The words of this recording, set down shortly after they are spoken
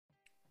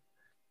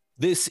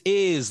This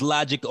is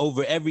Logic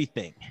Over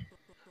Everything.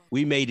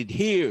 We made it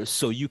here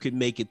so you can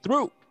make it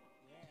through.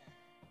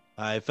 All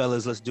right,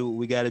 fellas, let's do what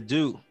we got to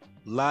do.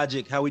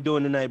 Logic, how we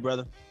doing tonight,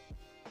 brother?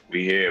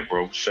 We here,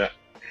 bro. Shut.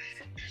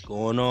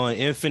 Going on,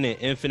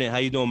 Infinite, how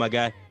you doing, my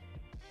guy?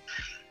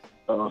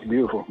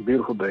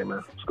 Beautiful day, man.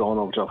 What's going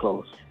on with y'all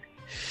fellas?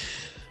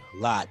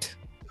 Lot.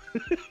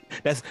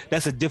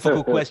 That's a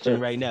difficult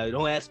question right now.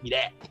 Don't ask me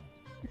that.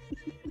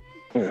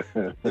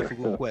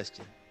 Difficult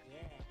question.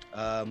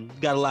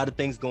 Got a lot of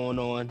things going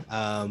on.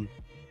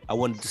 I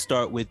wanted to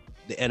start with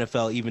the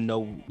NFL, even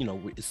though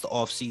it's the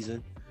off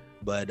season.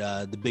 But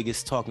the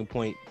biggest talking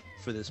point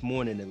for this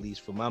morning, at least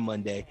for my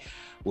Monday,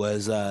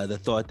 was the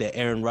thought that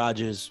Aaron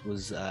Rodgers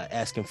was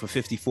asking for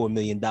 $54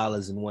 million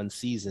in one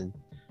season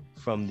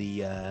from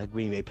the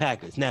Green Bay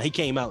Packers. Now, he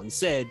came out and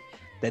said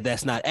that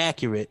that's not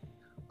accurate.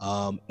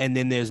 And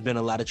then there's been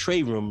a lot of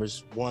trade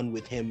rumors, one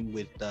with him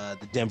with the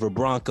Denver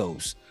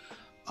Broncos.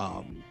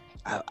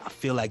 I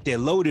feel like they're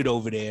loaded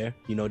over there.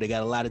 They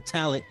got a lot of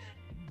talent.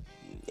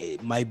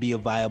 It might be a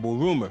viable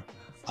rumor.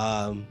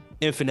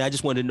 Infinite, I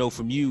just wanted to know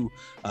from you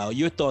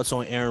your thoughts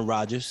on Aaron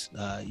Rodgers.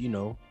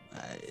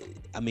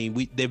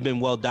 They've been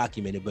well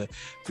documented, but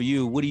for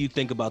you, what do you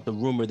think about the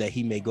rumor that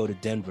he may go to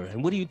Denver?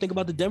 And what do you think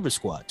about the Denver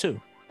squad too?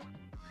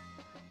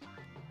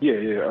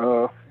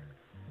 Yeah.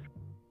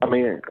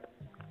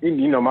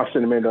 My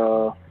sentiment,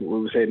 we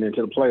was heading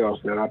into the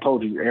playoffs, and I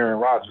told you Aaron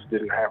Rodgers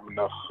didn't have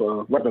enough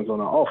weapons on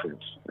the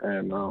offense.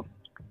 And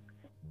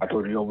I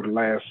told you over the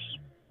last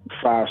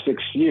 5-6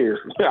 years,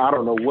 I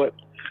don't know what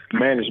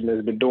management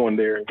has been doing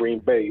there in Green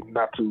Bay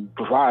not to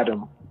provide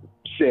them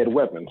said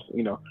weapons.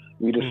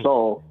 We just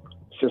saw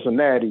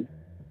Cincinnati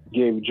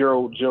gave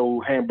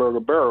Joe Hamburger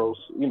Barrows,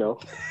 3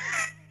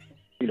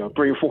 or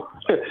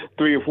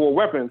 4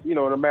 weapons, in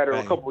a matter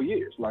of a couple of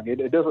years. Like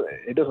it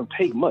doesn't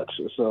take much.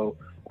 So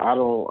I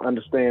don't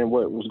understand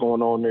what was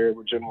going on there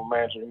with general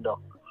manager.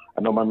 I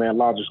know my man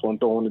Logic's going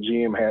to throw on the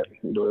GM hat.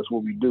 That's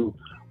what we do.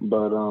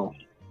 But I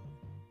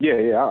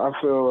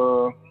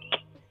feel.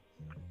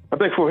 I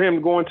think for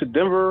him going to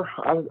Denver,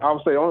 I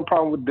would say the only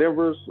problem with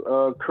Denver's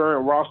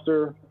current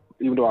roster,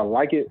 even though I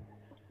like it,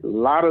 a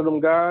lot of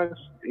them guys,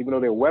 even though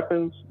they're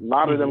weapons, a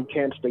lot of them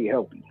can't stay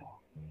healthy.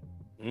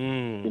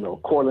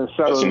 Cortland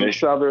Sutherland, he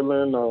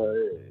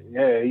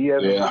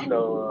has,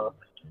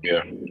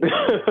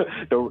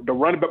 the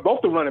running back,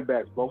 both the running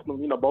backs, both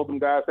of them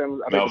guys.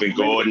 Melvin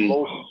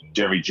Gordon,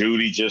 Jerry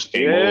Jeudy just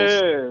came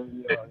over.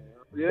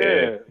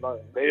 Yeah.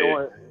 Like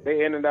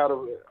they in and out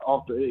of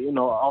off the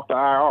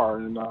IR,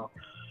 and I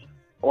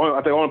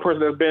think the only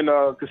person that's been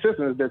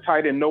consistent is their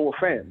tight end Noah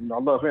Fant. I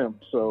love him.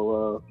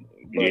 So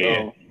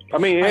hey,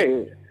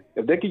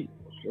 if they keep.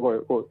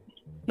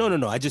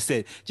 No. I just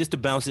said just to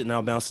bounce it, and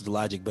I'll bounce it to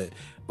Logic. But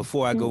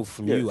before I go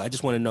from you, I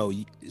just want to know: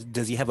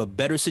 does he have a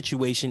better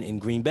situation in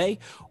Green Bay,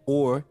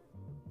 or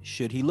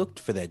should he look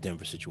for that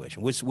Denver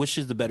situation? Which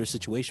is the better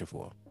situation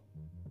for him?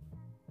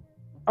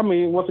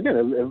 Once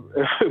again,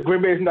 if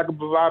Green Bay is not going to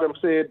provide him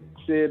said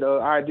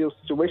ideal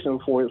situation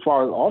for as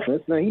far as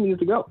offense, then he needs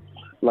to go.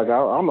 Like I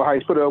don't know how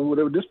he's put it up with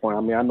it at this point.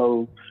 I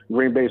know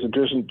Green Bay is a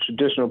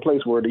traditional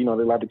place where they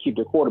like to keep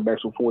their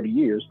quarterbacks for 40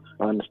 years.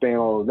 I understand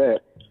all of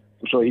that.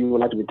 I'm sure he would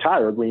like to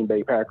retire a Green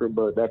Bay Packer,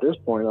 but at this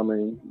point,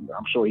 I'm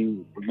sure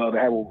he would love to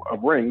have a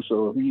ring.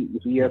 So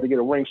if he has to get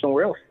a ring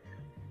somewhere else,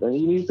 then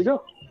he needs to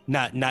go.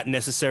 Not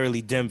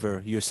necessarily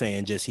Denver. You're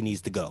saying just he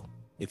needs to go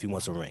if he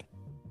wants a ring.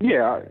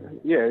 Yeah.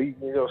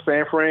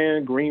 San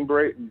Fran, Green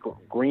Bay.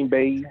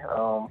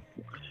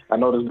 I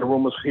know there's been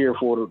rumors here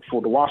for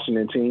the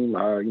Washington team.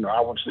 I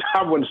wouldn't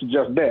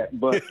suggest that,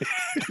 but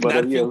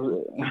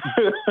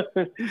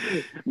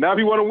now if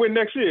you want to win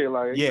next year,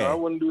 I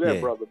wouldn't do that,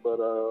 brother.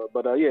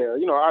 But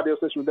ideal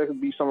situation that could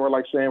be somewhere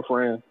like San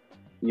Fran.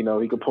 He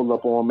could pull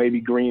up on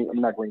maybe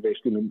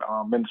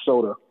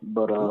Minnesota.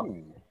 But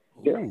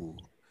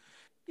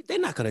they're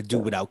not gonna do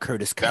without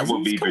Curtis Cousins. That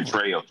would be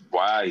betrayal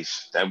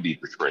twice. That'd be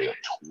the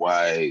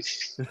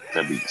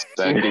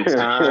second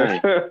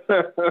time.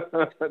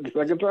 The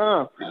second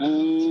time.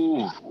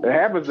 Ooh. It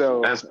happens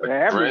though. That's it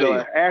happens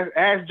though.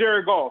 Ask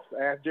Jared Goff.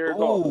 It happens.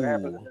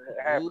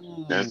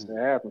 It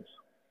happens.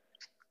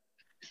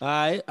 All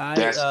right.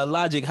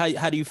 Logic,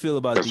 how do you feel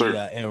about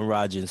the Aaron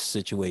Rodgers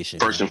situation?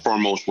 First and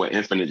foremost, what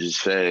Infinite just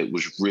said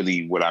was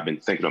really what I've been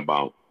thinking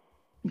about,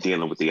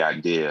 dealing with the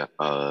idea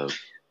of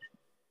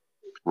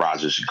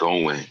Rodgers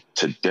going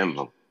to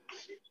Denver.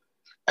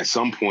 At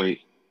some point,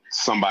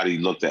 somebody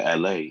looked at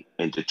LA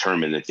and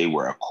determined that they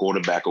were a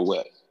quarterback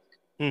away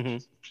from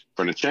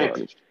the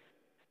championship.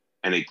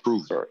 And they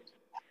proved it.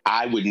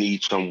 I would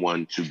need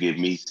someone to give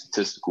me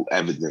statistical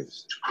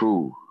evidence to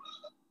prove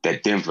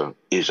that Denver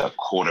is a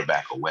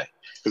quarterback away.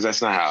 Because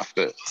that's not how I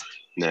feel.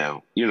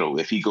 Now,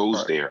 if he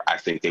goes there, I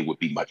think they would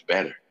be much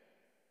better.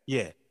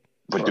 Yeah.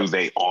 But do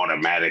they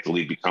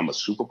automatically become a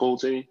Super Bowl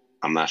team?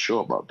 I'm not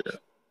sure about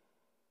that.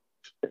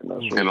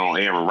 And on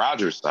Aaron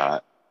Rodgers'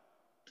 side,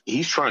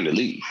 he's trying to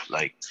leave.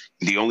 Like,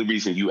 the only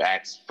reason you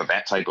ask for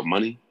that type of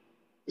money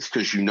is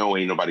because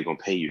ain't nobody going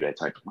to pay you that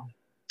type of money.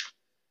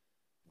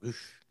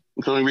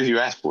 It's the only reason you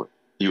ask for it.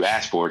 You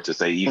ask for it to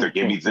say either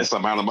give me this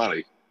amount of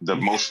money, the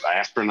most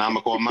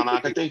astronomical amount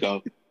I can think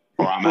of,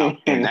 or I'm out.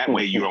 And that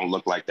way you don't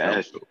look like the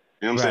asshole.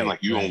 You know what I'm saying?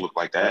 Like you don't look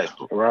like the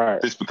asshole.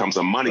 Right. This becomes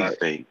a money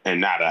thing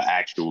and not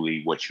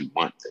actually what you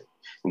want thing.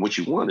 And what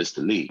you want is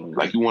to leave.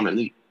 Like you want to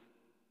leave.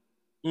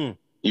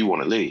 You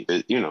want to leave.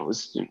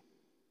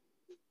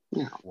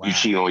 Wow. You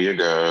cheat on your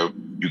girl,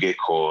 you get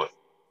caught.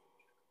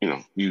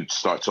 You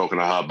start talking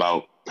to her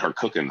about her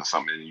cooking or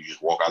something, and you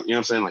just walk out. You know what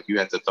I'm saying? Like you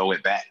have to throw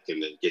it back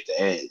and then get the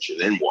edge and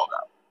then walk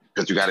out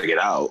because you got to get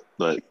out.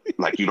 But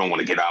like you don't want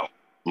to get out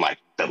like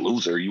the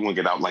loser. You want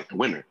to get out like the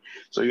winner.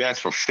 So you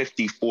asked for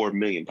 $54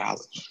 million.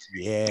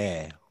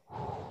 Yeah.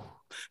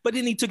 But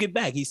then he took it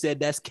back. He said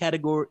that's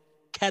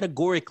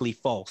categorically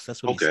false.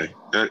 That's what he said.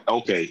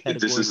 Okay.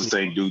 This is the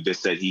same dude that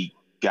said he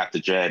got the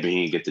jab and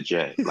he didn't get the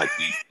jab. Like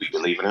we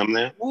believe in him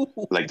now?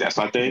 Like that's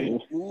our thing?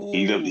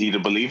 He the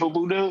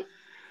believable dude?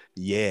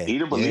 Yeah. He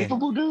the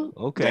believable dude?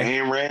 Okay. The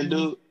Ayn Rand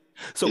dude?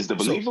 Is the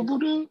believable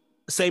dude?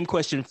 Same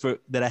question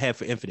that I have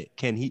for Infinite.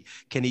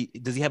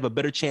 Does he have a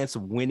better chance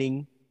of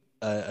winning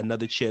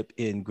another chip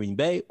in Green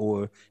Bay,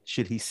 or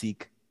should he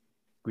seek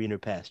greener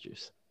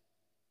pastures?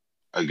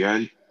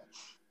 Again,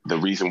 the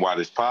reason why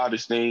this pod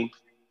is named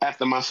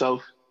after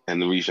myself,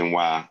 and the reason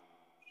why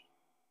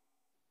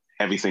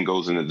everything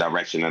goes in the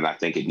direction that I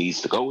think it needs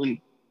to go in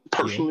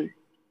personally,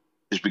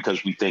 is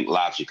because we think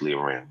logically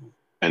around it.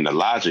 And the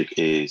logic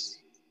is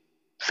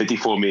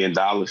 $54 million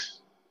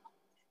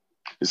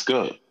is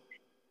good.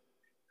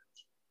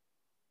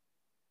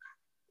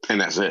 And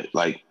that's it.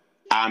 Like,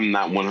 I'm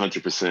not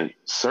 100%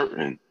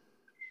 certain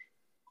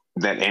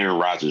that Aaron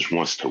Rodgers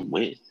wants to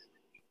win.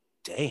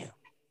 Damn.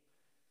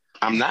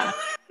 I'm not.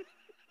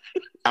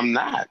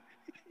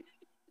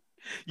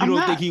 You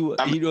don't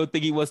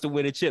think he wants to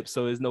win a chip,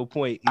 so there's no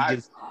point. I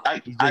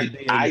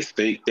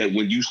think that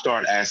when you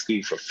start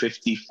asking for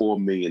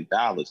 $54 million,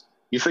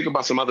 you think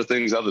about some other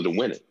things other than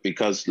winning.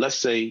 Because let's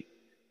say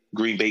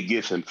Green Bay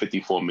gives him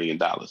 $54 million.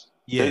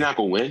 They're not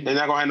going to win. They're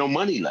not going to have no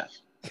money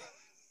left.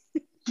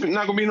 There's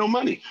not going to be no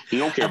money. You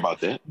don't care about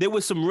that. There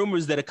was some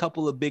rumors that a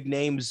couple of big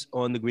names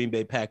on the Green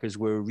Bay Packers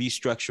were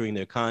restructuring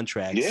their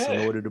contracts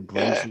in order to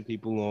bring some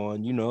people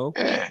on,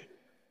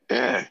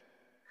 Yeah.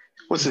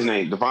 What's his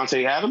name?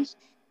 Devontae Adams?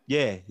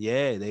 Yeah.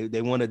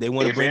 They want to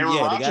bring Aaron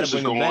Rodgers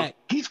him back.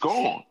 He's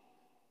gone.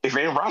 If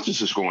Aaron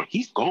Rodgers is going,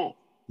 he's gone.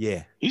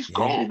 Yeah. He's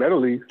gone. He better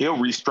leave. He'll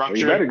restructure.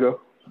 He better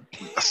go.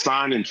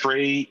 Sign and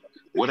trade,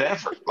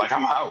 whatever. Like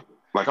I'm out.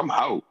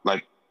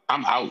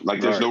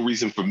 Like there's no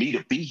reason for me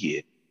to be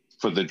here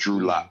for the Drew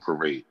Lock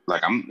parade.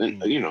 Like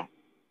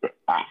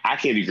I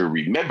can't even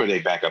remember they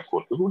backup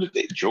coach. Who did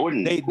they?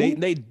 Jordan.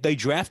 They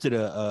drafted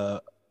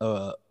a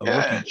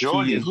rookie.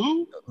 Jordan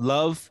who?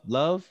 Love.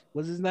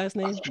 What's his last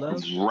name?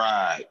 Love.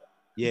 Right.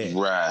 Yeah.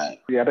 Right.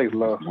 Yeah, I think it's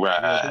Love.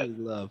 Right.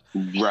 Love.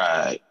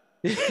 Right.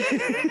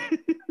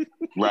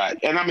 Right.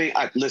 And I mean,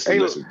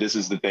 listen. This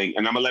is the thing,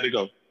 and I'm gonna let it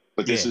go.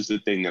 But this is the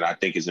thing that I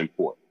think is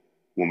important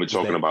when we're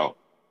talking about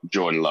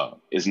Jordan Love.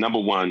 Is number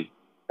one,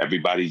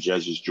 everybody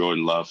judges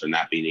Jordan Love for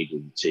not being able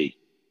to take,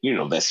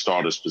 that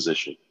starter's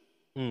position,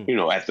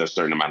 after a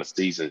certain amount of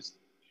seasons.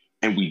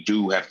 And we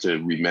do have to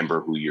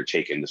remember who you're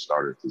taking the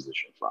starter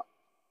position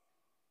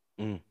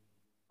from.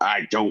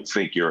 I don't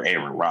think you're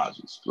Aaron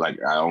Rodgers. Like,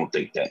 I don't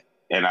think that.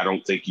 And I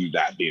don't think you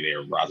not being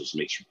Aaron Rodgers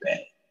makes you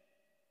bad.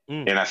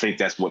 And I think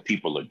that's what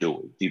people are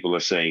doing. People are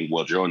saying,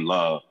 well, Jordan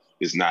Love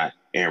is not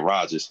Aaron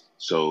Rodgers,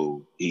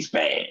 so he's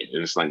bad.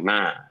 And it's like,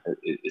 nah,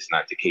 it's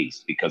not the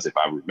case. Because if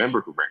I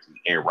remember correctly,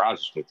 Aaron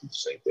Rodgers went through the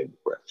same thing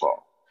with Brett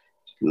Favre.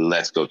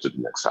 Let's go to the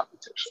next topic.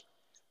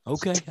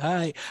 Okay, all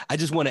right. I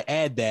just want to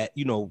add that,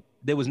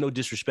 there was no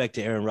disrespect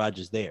to Aaron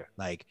Rodgers there.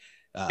 Like,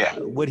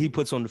 what he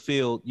puts on the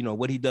field,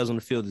 what he does on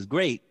the field is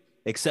great,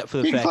 except for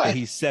the fact that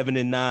he's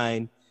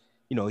 7-9.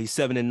 He's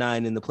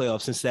 7-9 in the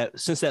playoffs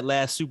since that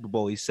last Super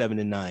Bowl. He's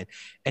 7-9,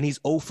 and he's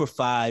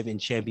 0-5 in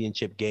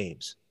championship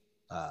games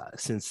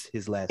since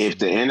his last. If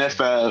the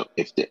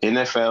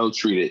NFL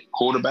treated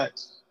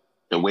quarterbacks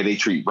the way they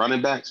treat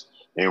running backs,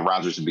 Aaron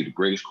Rodgers would be the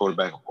greatest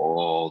quarterback of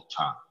all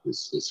time.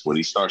 It's when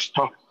he starts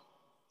talking.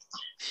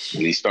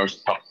 When he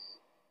starts talking,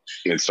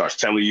 and starts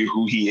telling you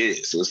who he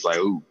is. So it's like,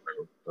 ooh,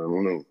 I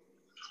don't know.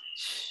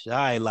 All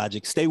right,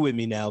 Logic, stay with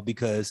me now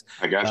because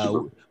I got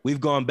you.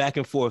 We've gone back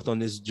and forth on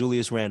this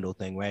Julius Randle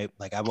thing, right?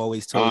 Like I've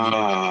always told you,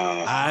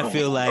 I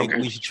feel like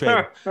we should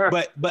trade him.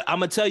 But I'm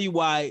gonna tell you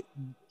why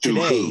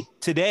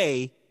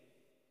today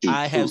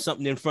I have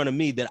something in front of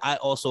me that I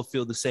also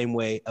feel the same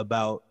way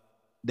about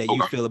that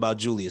you feel about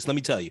Julius. Let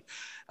me tell you,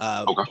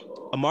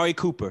 Amari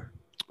Cooper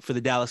for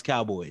the Dallas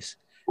Cowboys.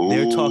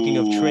 They're talking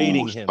of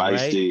trading him,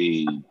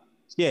 spicy. Right?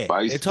 Yeah,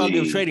 they're talking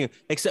of trading him,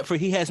 except for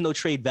he has no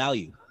trade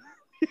value.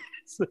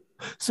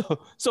 So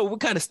we're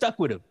kind of stuck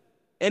with him,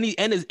 and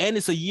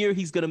it's a year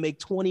he's gonna make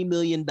 $20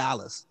 million,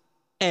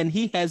 and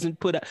he hasn't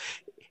put up.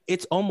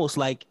 It's almost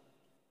like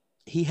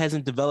he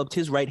hasn't developed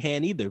his right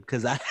hand either,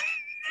 because I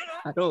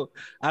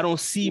don't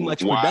see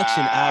much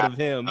production out of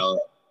him.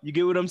 You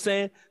get what I'm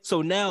saying?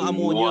 So now I'm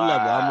on your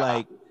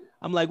level.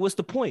 I'm like, what's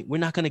the point? We're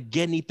not gonna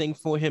get anything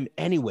for him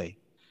anyway.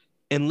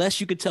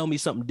 unless you could tell me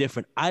something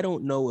different, I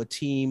don't know a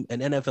team, an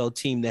NFL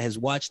team that has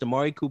watched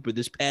Amari Cooper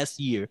this past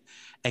year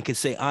and can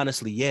say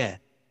honestly, yeah,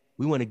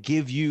 we want to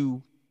give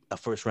you a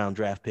first round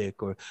draft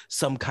pick or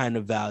some kind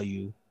of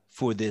value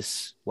for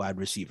this wide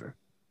receiver.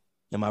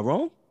 Am I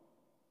wrong?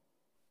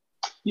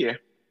 Yeah,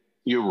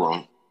 you're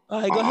wrong.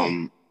 All right, go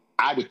ahead.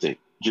 I would think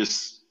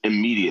just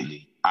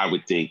immediately, I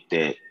would think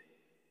that,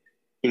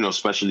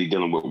 especially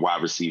dealing with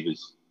wide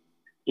receivers,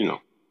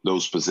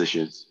 those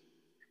positions.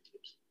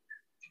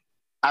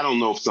 I don't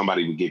know if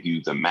somebody would give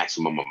you the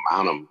maximum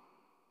amount of,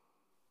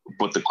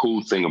 but the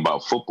cool thing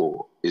about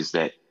football is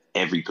that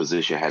every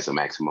position has a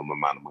maximum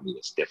amount of money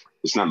that's different.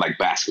 It's not like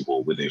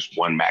basketball where there's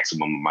one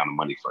maximum amount of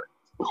money for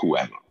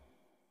whoever.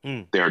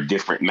 There are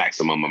different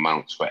maximum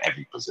amounts for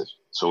every position.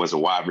 So as a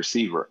wide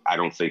receiver, I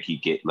don't think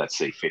he'd get, let's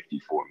say,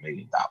 $54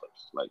 million.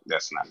 Like,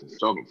 that's not what we're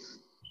talking about.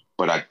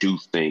 But I do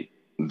think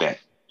that,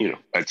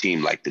 a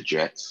team like the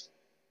Jets,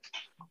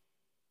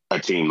 a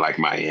team like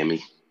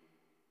Miami,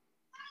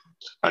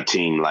 a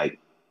team like,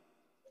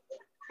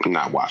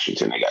 not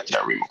Washington, they got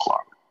Terry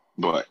McLaurin,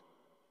 but,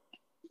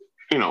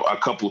 a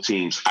couple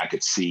teams I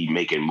could see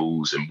making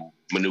moves and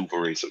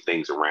maneuvering some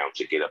things around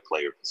to get a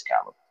player of this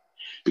caliber.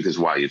 Because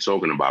while you're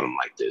talking about him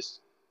like this,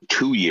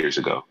 2 years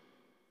ago,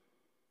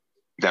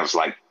 that was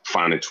like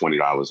finding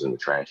 $20 in the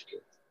trash can.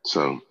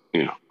 So,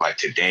 like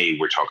today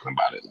we're talking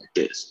about it like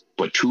this.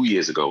 But 2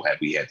 years ago, had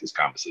we had this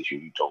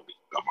conversation, you told me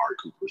Amari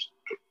Cooper's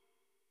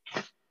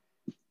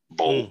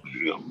bold,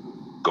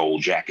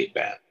 gold jacket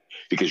band,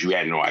 because you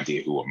had no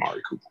idea who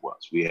Amari Cooper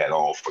was. We had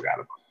all forgot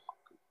about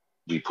him.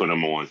 We put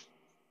him on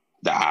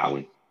the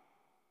island,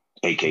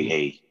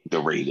 AKA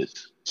the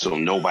Raiders. So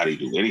nobody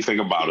knew anything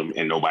about him,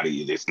 and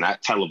it's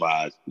not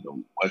televised. You don't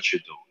know what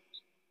you're doing.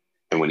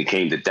 And when he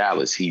came to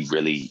Dallas, he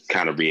really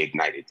kind of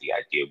reignited the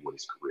idea of what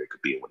his career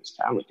could be and what his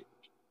talent is.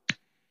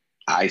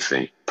 I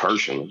think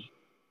personally,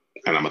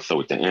 and I'm going to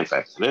throw it to Inf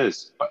after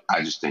this, but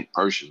I just think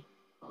personally,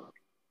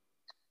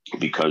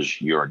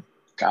 because you're a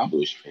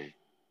Cowboys fan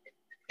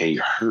and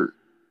you're hurt,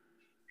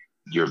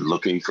 you're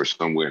looking for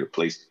somewhere to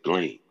place the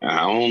blame. And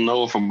I don't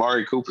know if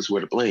Amari Cooper's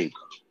where the blame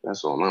goes.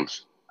 That's all I'm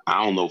saying.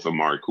 I don't know if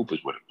Amari Cooper's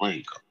where the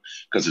blame goes.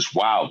 Because it's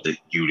wild that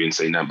you didn't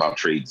say nothing about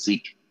trade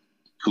Zeke,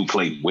 who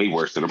played way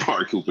worse than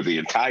Amari Cooper the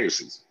entire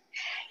season.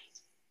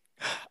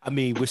 I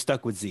mean, we're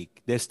stuck with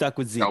Zeke. They're stuck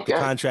with Zeke. Okay. The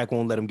contract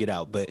won't let him get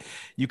out, but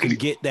you can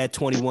get that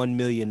 $21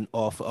 million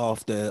off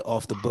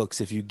the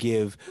books if you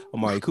give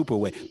Amari Cooper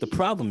away. The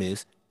problem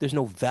is there's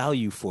no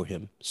value for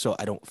him, so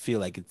I don't feel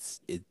like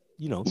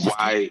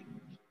why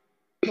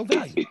no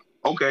value.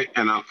 Okay,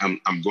 and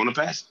I'm going to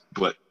pass,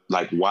 but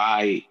like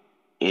why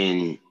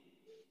in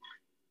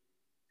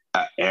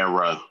an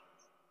era?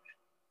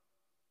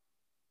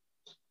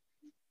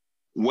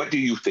 What do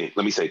you think?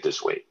 Let me say it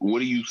this way. What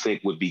do you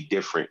think would be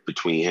different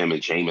between him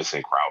and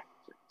Jamison Crowder,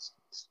 for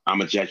instance?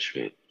 I'm a Jets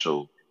fan,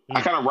 so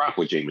I kind of rock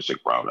with Jamison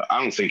Crowder.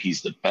 I don't think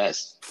he's the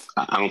best.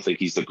 I don't think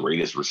he's the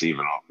greatest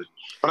receiver in all of it.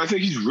 But I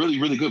think he's really,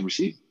 really good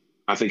receiver.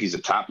 I think he's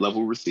a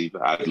top-level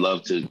receiver. I'd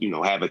love to,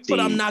 have a team. But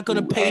I'm not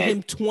going to pay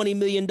him $20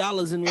 million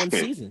in one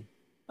season.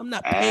 I'm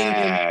not paying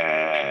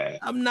him.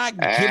 I'm not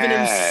giving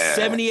him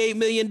 $78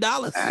 million.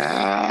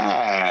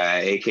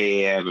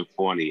 AKA having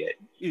 48.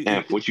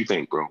 And what you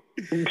think, bro?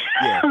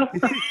 Yeah.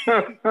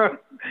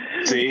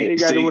 See,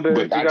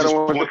 but I just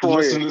want the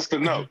listeners to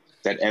know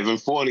that Evan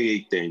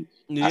Fournier thing.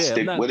 I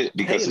stick with it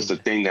because it's a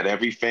thing that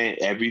every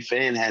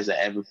fan has an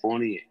Evan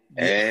Fournier.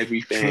 Yeah. Every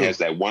fan has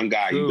that one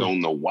guy. You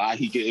don't know why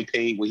he getting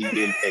paid when he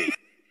getting paid.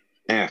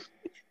 Yeah,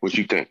 what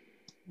you think?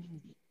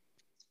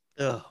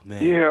 Oh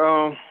man.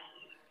 Yeah,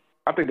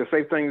 I think the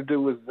safe thing to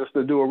do is just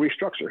to do a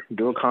restructure,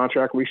 do a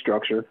contract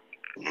restructure,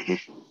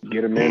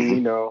 get him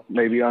in.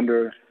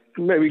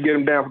 Maybe get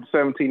him down from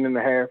 17 and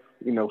a half.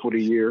 For the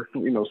year.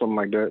 Something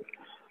like that.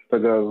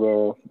 Because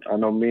I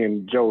know me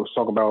and Joe was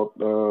talking about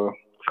a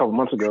couple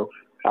months ago.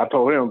 I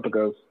told him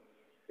because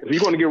if you're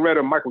going to get rid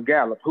of Michael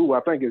Gallup, who I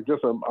think is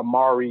just a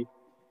Amari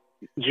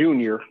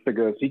Jr.,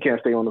 because he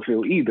can't stay on the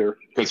field either.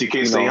 Because he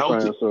can't stay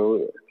healthy.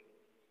 So,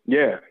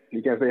 yeah,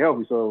 he can't stay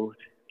healthy. So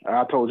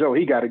I told Joe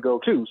he got to go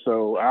too.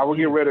 So I will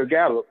get rid of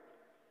Gallup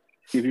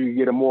if you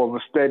get a more of a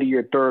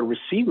steadier third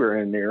receiver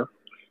in there.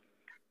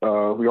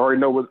 We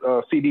already know what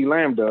CD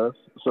Lamb does.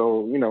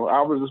 So,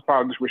 I was just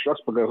probably just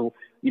restructure because,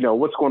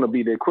 what's going to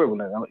be the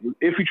equivalent?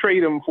 If you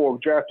trade him for a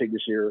draft pick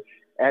this year,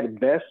 at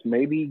best,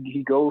 maybe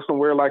he goes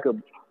somewhere like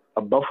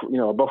a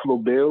Buffalo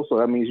Bills. So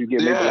that means you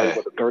get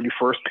maybe the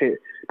 31st pick,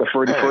 the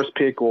 31st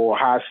pick, or a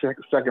high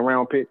second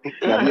round pick.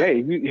 Now,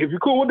 hey, if you're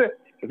cool with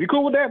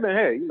that, then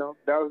hey,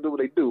 that'll do what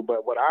they do.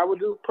 But what I would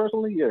do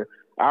personally,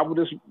 I would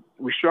just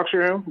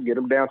restructure him, get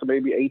him down to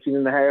maybe 18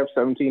 and a half,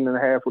 17 and a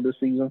half for this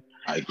season.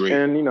 I agree.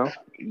 And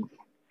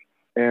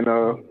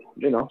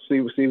see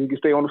if he can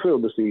stay on the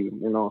field this season.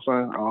 You know what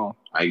I'm saying?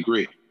 I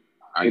agree.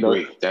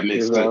 That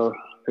makes sense.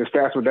 His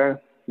stats were down.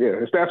 Yeah,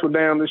 his stats were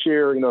down this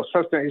year. His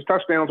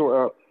touchdowns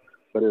were up,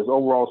 but his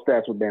overall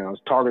stats were down. His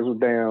targets were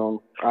down.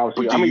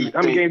 Obviously, how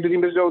many games did he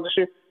miss, Joe, this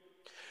year?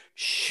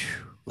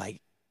 Like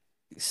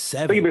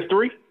 7. I think he missed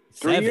 3.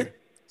 7. 3 years?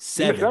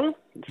 7.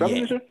 7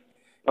 this year?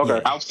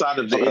 Okay. Outside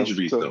of the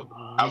injuries, though.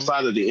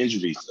 Outside of the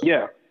injuries, though.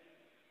 Yeah.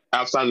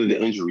 Outside of the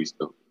injuries,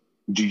 though.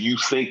 Do you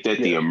think that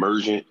the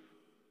emergence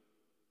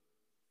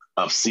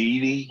of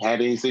CD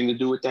had anything to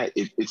do with that?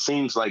 It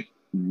seems like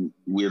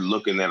we're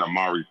looking at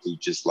Amari through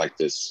just like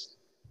this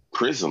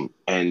prism,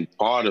 and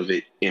part of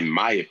it, in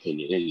my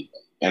opinion, anyway,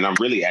 and I'm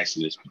really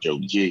asking this for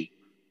Joey G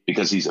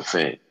because he's a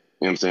fan. You know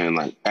what I'm saying?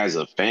 Like, as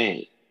a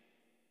fan,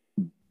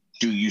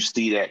 do you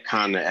see that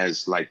kind of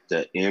as like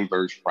the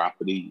inverse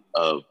property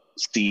of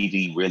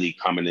CD really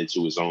coming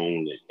into his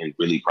own and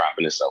really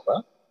propping himself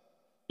up?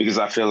 Because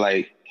I feel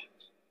like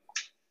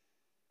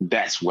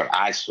that's what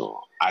I saw.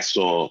 I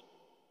saw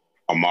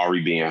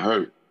Amari being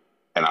hurt,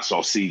 and I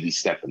saw CD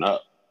stepping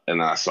up,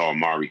 and I saw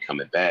Amari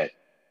coming back,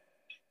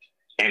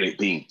 and it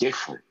being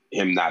different.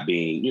 Him not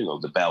being,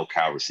 the bell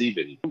cow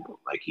receiver anymore.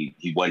 Like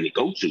he wasn't a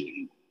go-to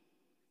anymore.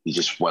 He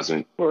just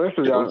wasn't. Well, I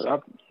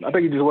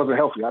think he just wasn't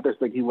healthy. I just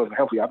think he wasn't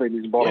healthy. I think he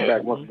just brought him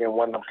back once again.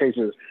 One of them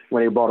cases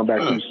when they brought him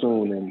back too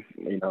soon, and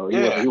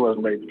he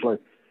wasn't ready to play.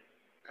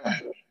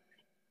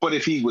 But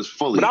if he was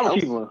fully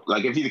healthy,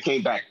 like if he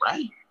came back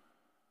right,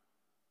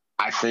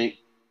 I think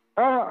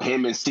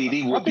him and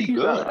CD would be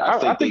good. I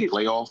think they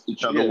play off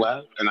each other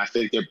well, and I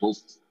think they're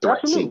both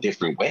threats in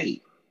different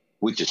ways,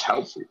 which is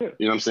helpful. Yeah.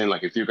 You know what I'm saying?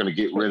 Like if you're going to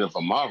get rid of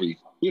Amari,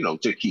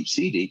 to keep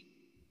CD,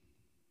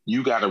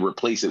 you got to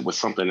replace it with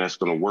something that's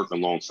going to work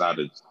alongside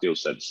the skill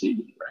set of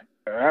CD, right?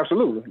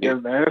 Absolutely. Yeah.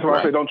 And that's why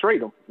I say don't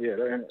trade them. Yeah.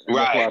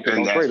 Right.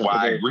 And that's why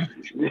I agree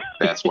with you.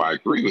 That's why I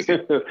agree with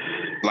you.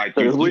 Like,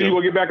 what are you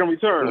going to get back in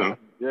return?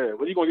 Yeah.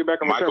 What are you going to get back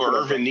in return? Michael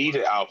Irvin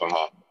needed Alvin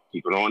Harper.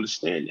 People don't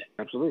understand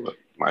that. Absolutely. But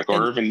Michael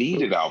Irvin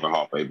needed Alvin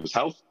Harper. It was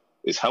helpful.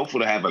 It's helpful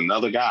to have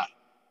another guy,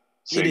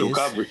 single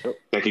coverage,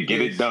 that could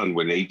get it done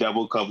when they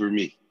double cover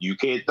me. You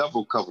can't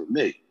double cover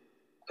me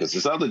because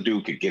this other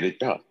dude could get it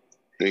done.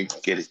 They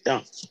get it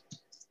done.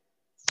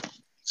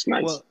 It's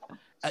nice. Well,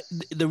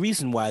 the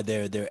reason why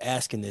they're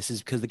asking this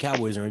is because the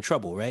Cowboys are in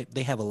trouble, right?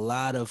 They have a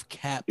lot of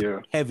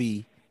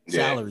cap-heavy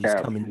salaries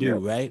coming due,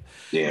 right?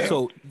 Yeah.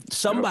 So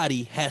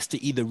somebody has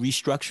to either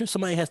restructure.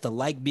 Somebody has to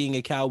like being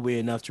a Cowboy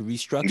enough to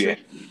restructure,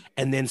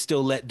 and then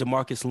still let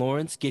DeMarcus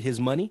Lawrence get his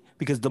money,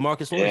 because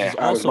DeMarcus Lawrence is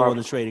also on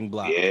the trading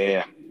block.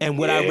 Yeah. And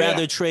would I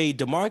rather trade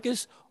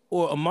DeMarcus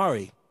or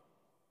Amari?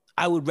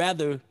 I would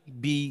rather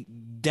be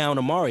down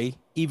Amari,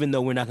 even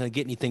though we're not going to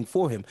get anything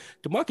for him.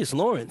 DeMarcus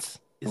Lawrence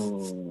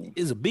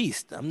is a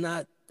beast. I'm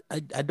not sure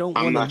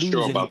about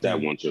anything.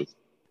 That one too.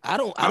 I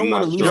don't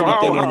want to lose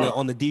anything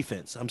on the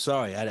defense. I'm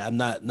sorry. I'm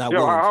not willing.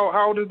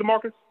 How old is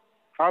DeMarcus?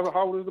 How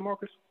old is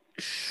DeMarcus?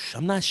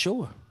 I'm not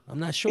sure.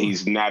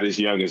 He's not as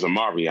young as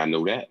Amari. I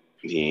know that.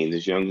 He ain't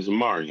as young as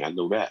Amari. I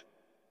know that.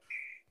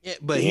 Yeah,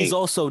 but he's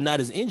also not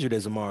as injured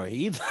as Amari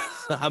either.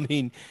 I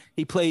mean,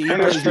 he plays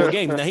more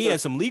games. Now he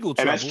has some legal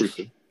troubles.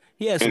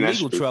 He has some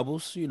legal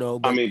troubles,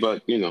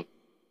 But,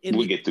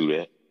 we'll get through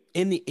that.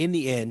 In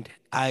the end,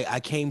 I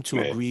came to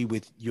agree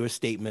with your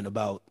statement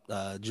about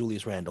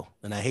Julius Randle,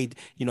 and I hate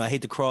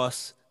to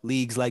cross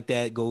leagues like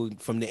that, go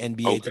from the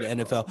NBA to the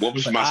NFL. What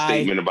was my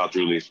statement about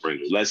Julius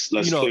Randle? Let's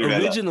clear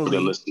that up for the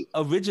listeners.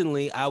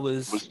 Originally,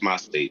 what's my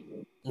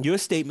statement? Your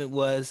statement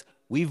was,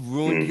 we've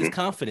ruined his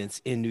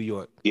confidence in New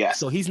York. Yes.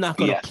 So he's not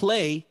going to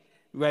play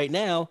right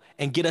now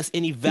and get us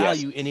any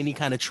value in any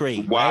kind of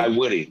trade. Why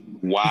would he?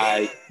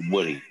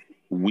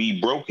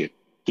 We broke him.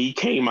 He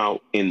came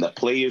out in the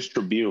Players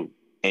Tribune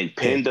and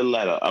penned a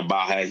letter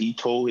about how he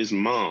told his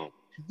mom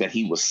that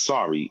he was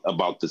sorry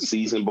about the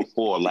season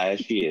before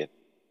last year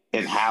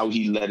and how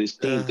he let his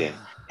team down.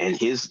 And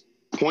his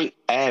points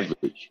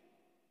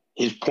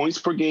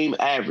per game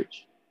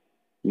average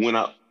went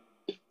up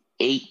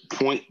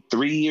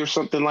 8.3 or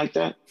something like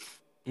that.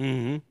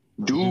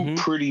 Mm-hmm. Dude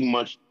pretty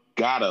much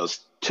got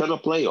us to the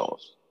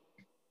playoffs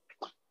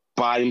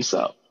by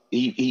himself.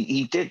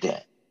 He did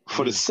that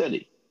for the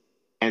city.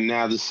 And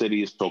now the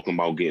city is talking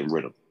about getting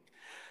rid of him.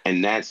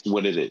 And that's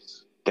what it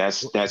is.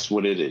 That's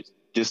what it is.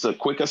 Just a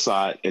quick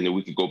aside, and then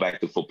we could go back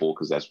to football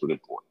because that's what's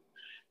important.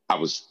 I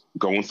was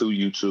going through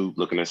YouTube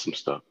looking at some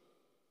stuff.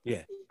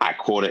 Yeah. I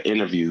caught an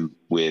interview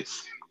with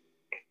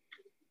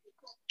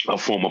a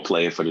former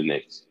player for the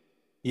Knicks.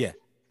 Yeah.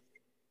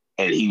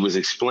 And he was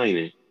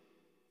explaining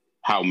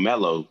how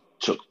Melo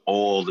took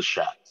all the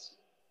shots.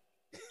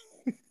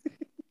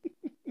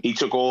 He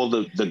took all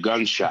the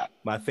gunshot.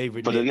 My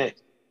favorite for the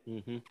Knicks.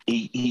 Mm-hmm.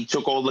 He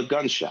took all the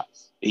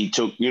gunshots. He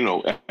took,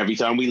 every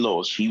time we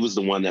lost, he was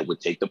the one that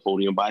would take the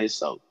podium by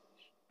himself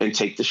and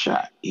take the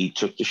shot. He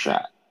took the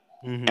shot.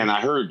 Mm-hmm. And I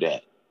heard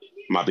that.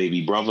 My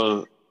baby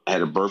brother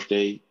had a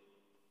birthday,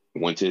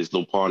 went to his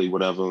little party,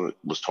 whatever,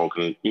 was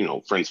talking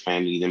to, friends,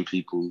 family, them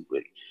people.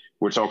 And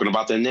we're talking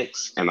about the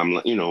Knicks. And I'm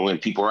like,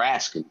 and people are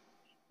asking,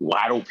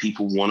 why don't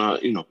people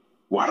want to,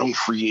 why don't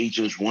free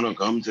agents want to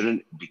come to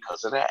the,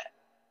 because of that.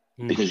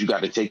 Mm-hmm. Because you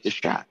got to take the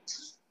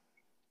shots.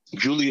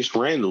 Julius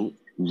Randle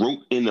wrote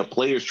in the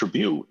Players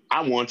Tribune,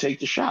 I want to take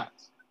the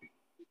shots.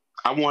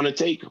 I want to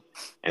take them.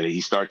 And then he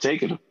started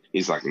taking them.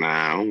 He's like,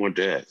 nah, I don't want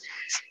that.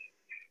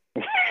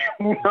 I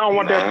don't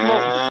want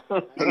that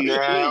smoke. Nah,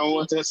 I don't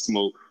want that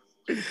smoke.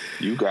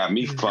 You got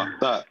me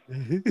fucked up.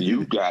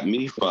 You got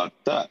me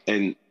fucked up.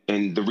 And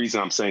the reason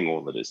I'm saying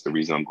all of this, the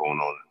reason I'm going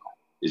on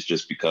is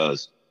just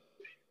because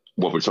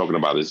what we're talking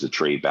about is the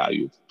trade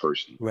value of the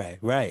person.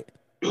 Right.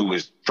 Who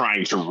is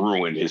trying to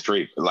ruin his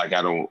trade. Like,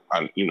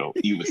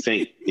 you would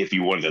think if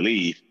you wanted to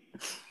leave,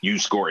 you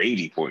score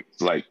 80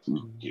 points. Like,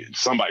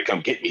 somebody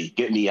come get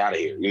me out of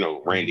here.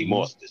 Randy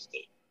Moss this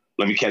day.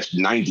 Let me catch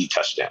 90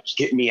 touchdowns.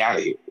 Get me out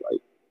of here.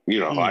 Like,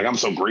 like, I'm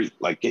so great.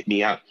 Like, get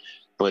me out.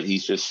 But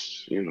he's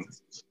just,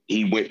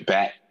 he went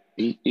back.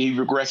 He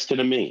regressed to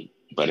the mean.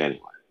 But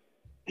anyway,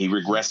 he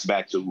regressed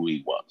back to who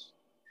he was.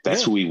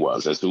 That's who he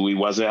was. That's who he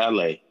was in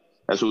LA.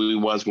 That's who he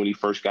was when he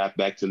first got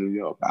back to New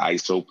York.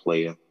 ISO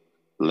player,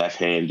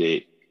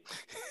 left-handed,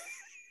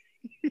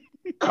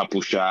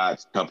 couple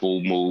shots,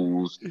 couple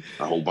moves,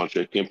 a whole bunch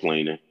of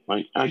complaining.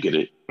 Like, I get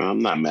it. I'm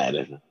not mad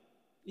at him.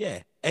 Yeah.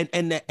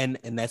 And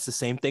that's the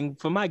same thing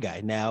for my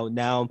guy. Now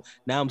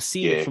I'm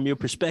seeing it from your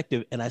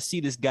perspective, and I see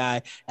this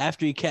guy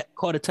after he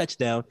caught a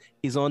touchdown,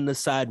 he's on the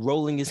side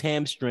rolling his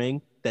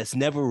hamstring. That's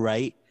never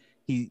right.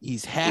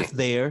 He's half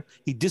there.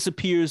 He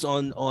disappears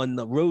on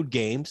the road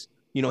games.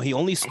 He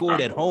only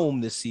scored at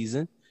home this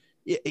season.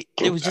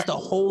 It was just a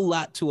whole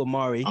lot to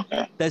Amari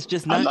that's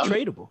just not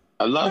tradable.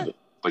 I love it,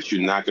 but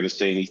you're not going to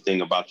say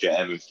anything about your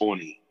Evan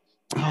Fournier.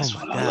 Oh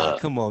my God!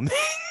 Come on, man.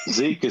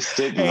 Zeke is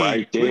sitting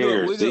right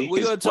there.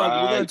 We're gonna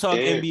talk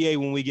NBA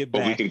when we get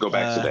back. But we can go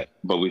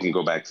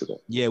back to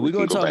that. Yeah, we're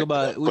gonna talk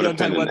about the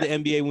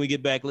NBA when we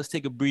get back. Let's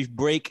take a brief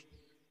break.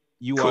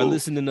 You are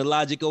listening to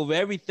Logic Over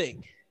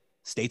Everything.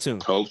 Stay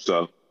tuned. Hope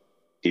so.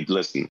 Keep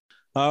listening.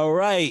 All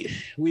right,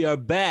 we are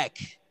back.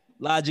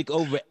 Logic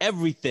Over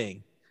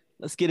Everything.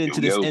 Let's get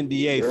into this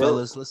NBA,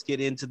 fellas. Let's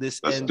get into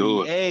this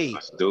NBA.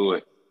 Let's do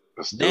it.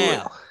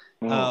 Now.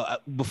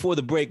 Before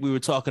the break, we were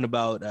talking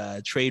about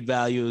trade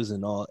values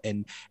and all,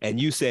 and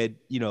you said,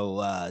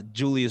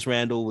 Julius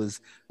Randle was.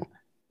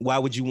 Why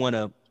would you want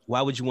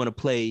to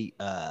play,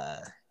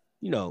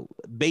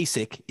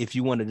 basic if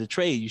you wanted to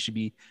trade? You should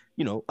be,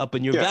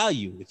 upping your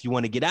value if you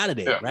want to get out of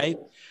there, right?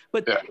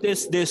 But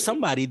there's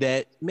somebody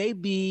that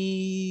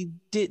maybe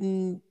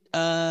didn't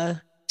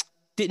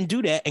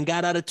do that and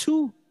got out of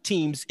 2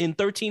 teams in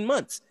 13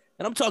 months,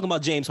 and I'm talking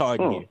about James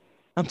Harden here.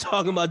 I'm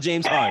talking about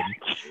James Harden.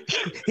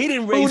 He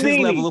didn't raise his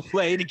level of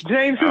play.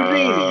 James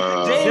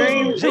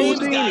Houdini. James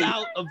got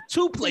out of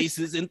 2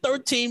 places in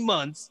 13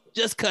 months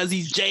just because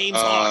he's James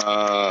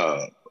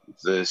Harden.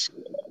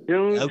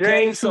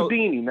 James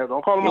Houdini. No,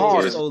 don't call him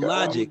Harden. So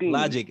logic.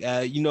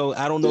 I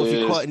don't know if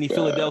you caught any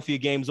Philadelphia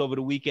games over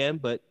the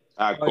weekend, but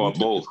I caught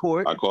both.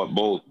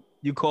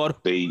 You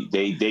caught them?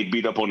 They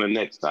beat up on the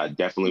Knicks. I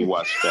definitely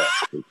watched that.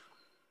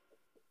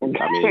 I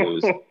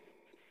mean,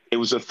 it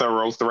was a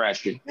thorough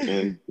thrashing.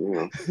 And,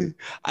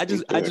 I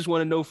just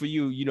want to know for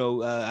you,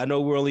 I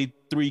know we're only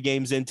 3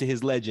 games into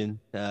his legend.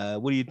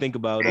 What do you think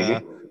about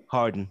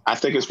Harden? I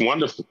think it's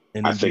wonderful.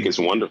 I think it's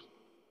one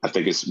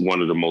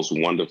of the most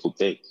wonderful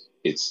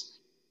things.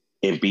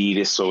 Embiid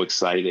is so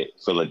excited.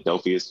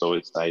 Philadelphia is so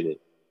excited.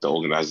 The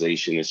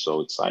organization is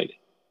so excited.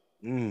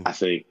 I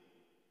think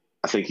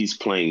he's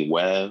playing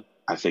well.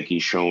 I think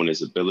he's showing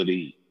his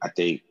ability. I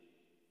think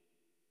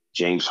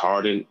James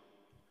Harden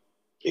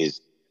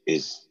he's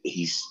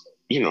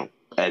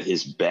at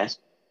his best,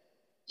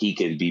 he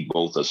can be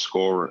both a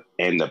scorer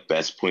and the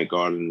best point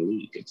guard in the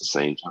league at the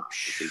same time.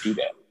 He can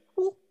do that.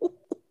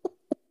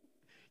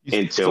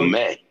 Until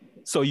May.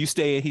 So you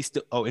stay and he's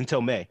still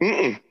until May.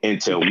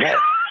 Until May.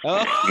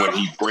 When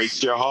he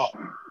breaks your heart.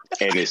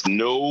 And there's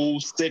no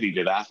city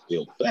that I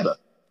feel better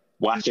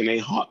watching a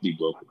heart be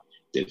broken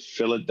than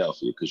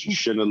Philadelphia, because you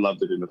shouldn't have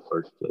loved it in the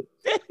first place.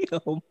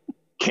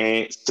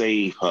 Can't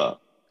save her.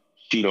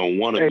 She don't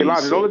want to be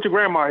Elijah, don't let your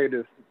grandma hear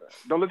this.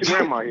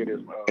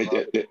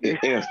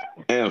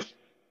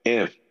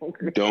 If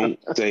don't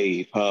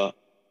save her,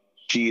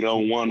 she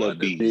don't want to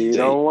be. She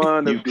don't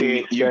want to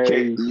be.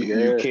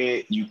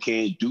 You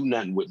can't do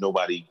nothing with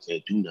nobody. You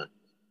can't do nothing.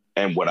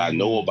 And what I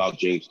know about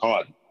James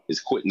Harden is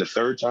quitting the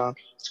third time,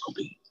 it's gonna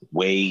be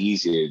way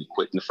easier than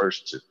quitting the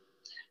first 2.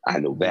 I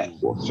know that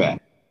for a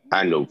fact.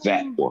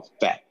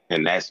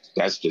 And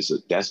that's just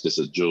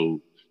a jewel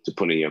to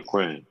put in your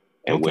crown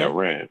and wear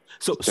around.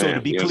 So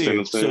to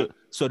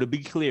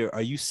be clear,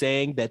 are you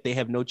saying that they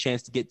have no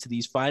chance to get to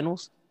these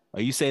finals?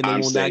 Are you saying they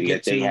will not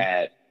get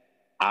to?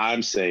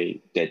 I'm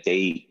saying that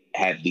they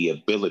have the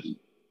ability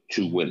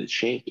to win a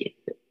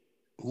championship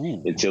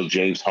until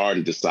James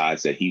Harden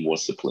decides that he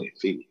wants to play in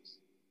Phoenix.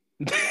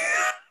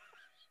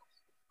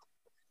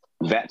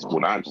 That's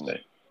what I'm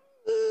saying.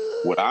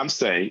 What I'm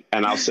saying,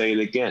 and I'll say it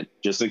again,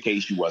 just in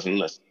case you wasn't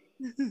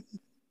listening.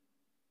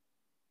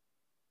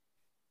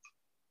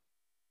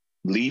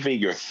 Leaving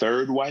your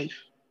third wife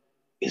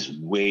is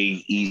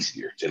way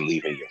easier than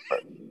leaving your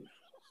first.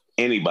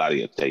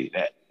 Anybody will tell you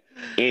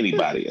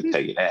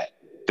that.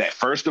 That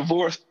first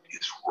divorce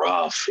is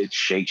rough. It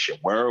shakes your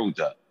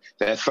world up.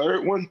 That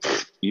third one,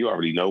 you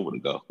already know where to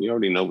go. You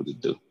already know what to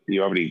do.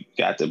 You already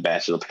got the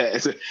bachelor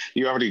pass.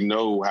 You already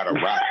know how to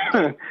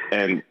rock.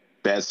 And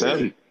that's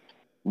it.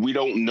 We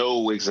don't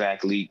know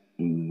exactly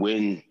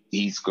when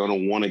he's gonna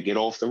want to get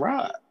off the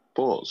ride.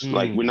 Pause.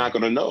 Like, we're not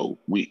gonna know.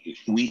 We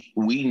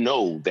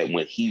know that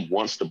when he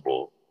wants to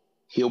ball,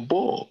 he'll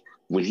ball.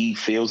 When he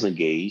feels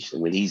engaged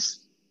and when he's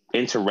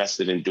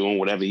interested in doing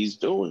whatever he's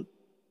doing,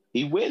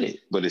 he with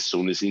it. But as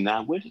soon as he's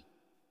not with it,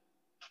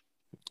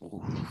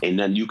 ain't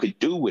nothing you could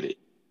do with it.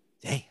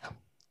 Damn.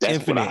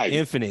 That's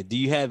Infinite. Do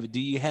you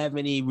have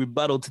any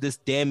rebuttal to this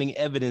damning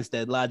evidence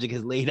that Logic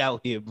has laid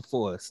out here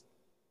before us?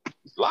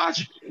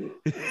 Logic.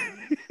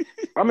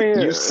 I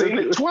mean, you've seen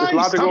it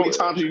twice. How many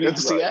times you get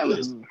to see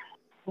Alice?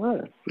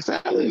 It's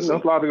Alice.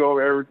 It's Logic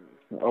over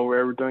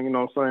everything. You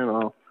know what I'm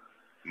saying?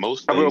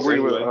 Most I will things agree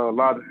anyway. with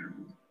Logic.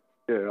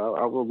 Yeah,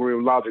 I will agree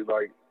with Logic.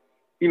 Like,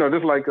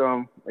 just like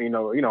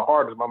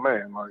Hard is my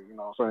man. Like, you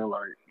know what I'm saying?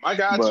 Like, my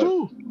guy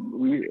too.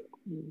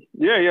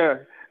 Yeah.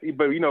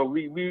 But we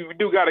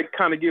do got to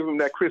kind of give him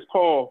that Chris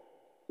Paul,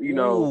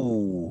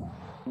 ruling.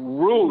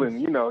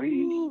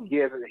 He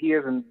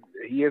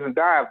hasn't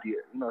dived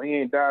yet. He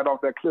ain't dived off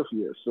that cliff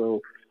yet.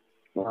 So,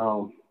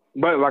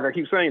 but like I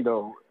keep saying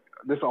though,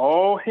 this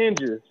all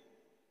hinges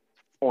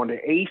on the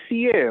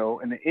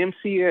ACL and the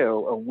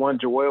MCL of one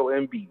Joel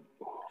Embiid.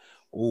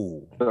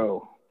 Ooh.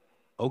 So.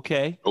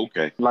 Okay.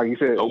 Like you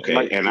said.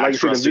 Okay. And I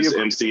trust his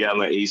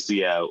MCL and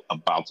ACL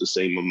about the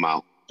same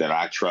amount that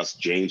I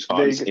trust James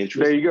Harden's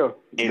interest there you go.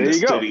 in the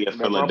city of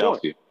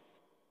Philadelphia.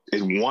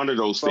 Is one of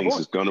those things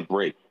is going to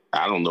break.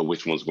 I don't know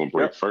which one's going to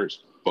break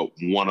first, but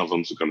one of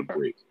them's going to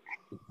break.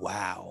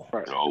 Wow.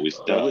 It always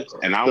does.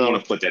 And I don't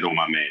want to put that on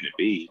my man to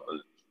be.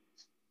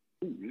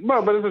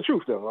 But it's the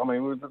truth, though. I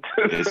mean,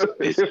 it's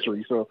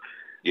history. So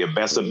your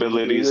best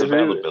ability is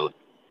availability.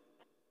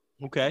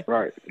 Okay.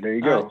 Right. There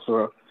you go. Right.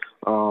 So,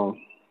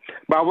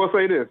 but I will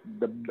say this: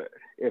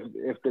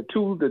 if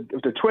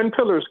the twin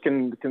pillars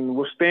can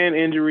withstand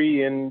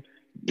injury and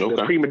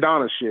the prima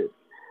donna shit,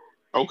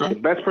 the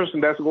best person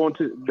that's going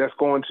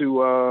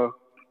to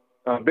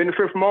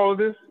benefit from all of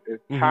this is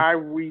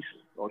Tyrese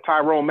or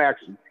Tyrone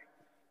Maxey.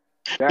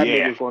 That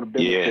nigga's going to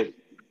benefit.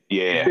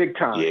 Yeah, big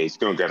time. Yeah, he's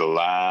going to get a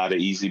lot of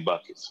easy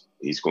buckets.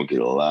 He's going to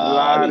get a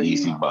lot of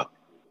easy buckets.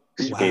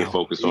 Because you can't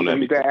focus on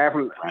everything.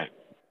 Right.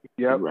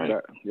 Yep. Right.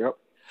 Yep.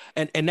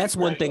 And that's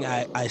one thing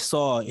I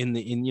saw in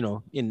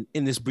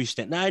this brief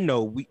stint. Now I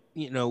know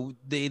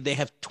they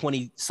have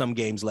 20 some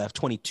games left,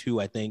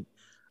 22 I think,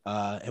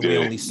 and we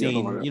only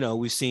seen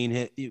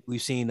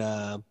we've seen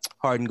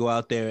Harden go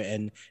out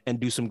there and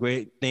do some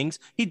great things.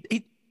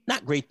 He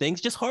not great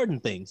things, just Harden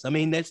things. I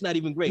mean, that's not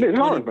even great.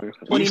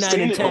 29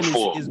 and 10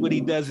 is what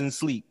he does in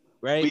sleep,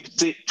 right? We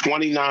see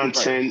 29,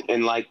 10,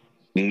 and like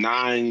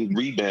 9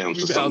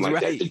 rebounds or something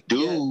like that. The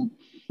dude,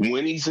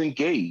 when he's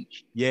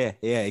engaged,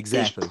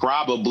 exactly, is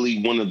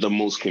probably one of the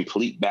most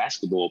complete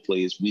basketball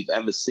players we've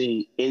ever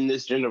seen in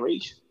this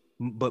generation.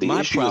 But the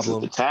issue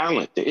isn't the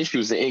talent. The issue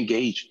is the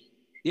engagement.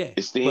 Yeah,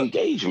 it's the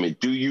engagement.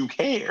 Do you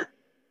care?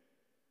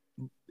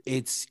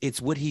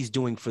 It's what he's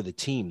doing for the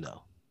team,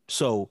 though.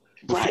 So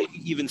before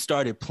he even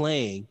started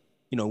playing,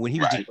 when he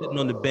was just sitting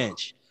on the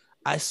bench,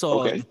 I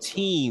saw the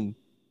team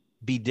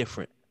be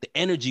different. The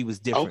energy was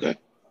different. Okay.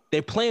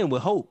 They're playing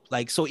with hope.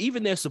 Like, so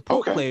even their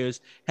support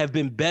players have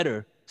been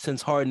better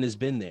since Harden has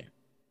been there.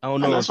 I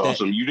don't know. That's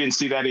awesome. You didn't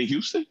see that in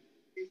Houston?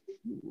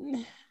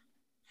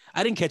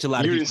 I didn't catch a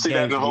lot of Houston. You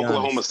didn't see that in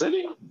Oklahoma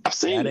City? I've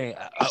seen it.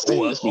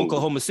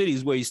 Oklahoma City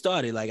is where he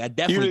started. Like, I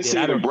definitely did.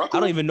 I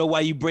don't even know why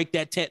you break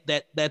that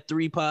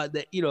 3-pod.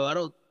 That I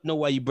don't know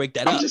why you break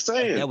that up. I'm just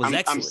saying. That was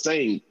excellent. I'm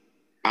saying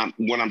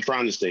what I'm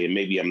trying to say, and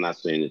maybe I'm not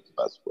saying it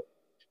the best way,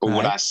 but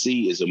what I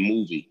see is a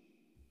movie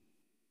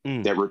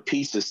that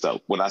repeats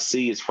itself. What I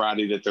see is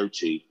Friday the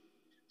 13th,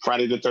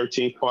 Friday the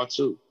 13th Part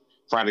 2,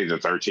 Friday the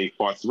 13th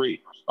Part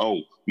 3. Oh,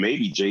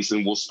 maybe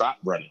Jason will stop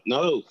running.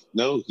 No,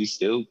 he's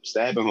still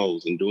stabbing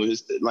holes and doing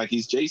his like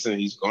he's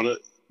Jason.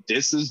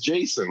 This is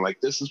Jason.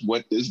 Like, this is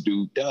what this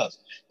dude does.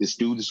 This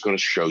dude is gonna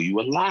show you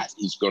a lot.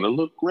 He's gonna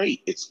look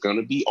great. It's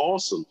gonna be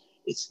awesome.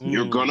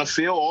 You're gonna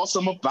feel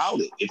awesome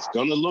about it. It's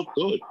gonna look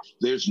good.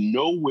 There's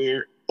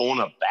nowhere on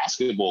a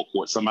basketball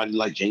court somebody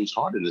like James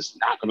Harden is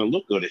not gonna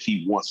look good if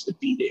he wants to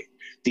be there.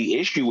 The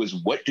issue is,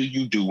 what do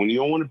you do when you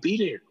don't want to be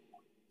there?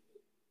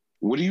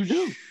 What do you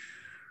do?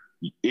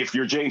 If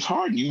you're James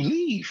Harden, you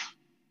leave.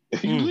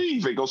 You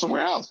leave and go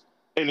somewhere else.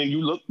 And then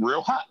you look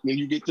real hot when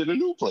you get to the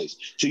new place.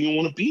 So you don't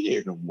want to be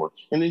there no more.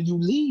 And then you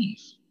leave.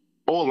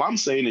 All I'm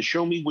saying is,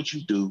 show me what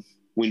you do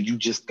when you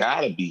just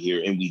got to be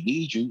here and we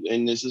need you.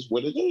 And this is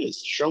what it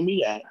is. Show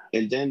me that.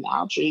 And then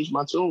I'll change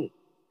my tune.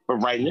 But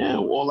right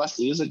now, all I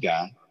see is a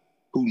guy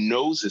who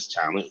knows his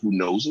talent, who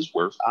knows his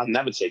worth. I'll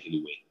never take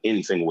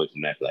anything away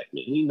from that black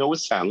man. He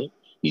knows his talent.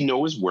 He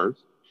knows his worth.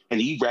 And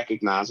he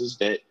recognizes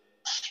that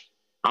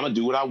I'm going to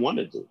do what I want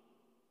to do.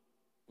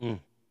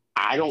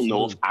 I don't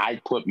know if I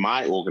put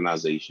my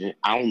organization,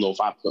 I don't know if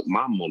I put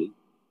my money,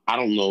 I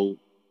don't know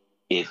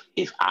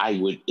if I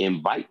would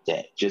invite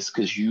that, just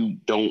because you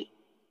don't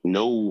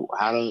know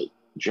how to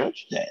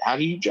judge that. How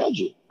do you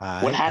judge it?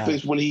 What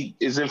happens when he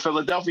is in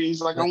Philadelphia?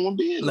 He's like, I don't want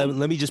to be in.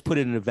 Let me just put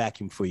it in a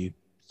vacuum for you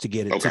to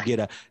get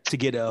it to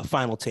get a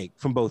final take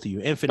from both of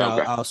you. Infinite,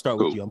 I'll start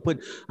with you. I'm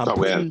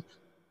putting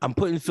I'm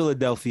putting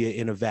Philadelphia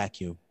in a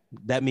vacuum.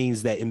 That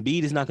means that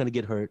Embiid is not going to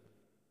get hurt.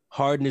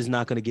 Harden is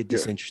not going to get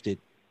disinterested.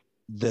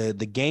 The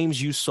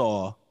games you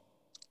saw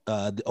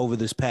over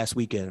this past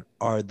weekend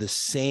are the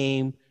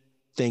same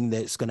thing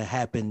that's going to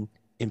happen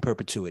in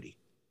perpetuity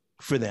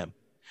for them.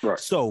 Right.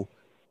 So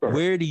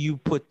where do you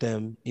put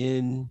them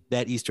in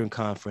that Eastern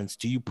Conference?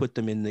 Do you put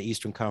them in the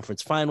Eastern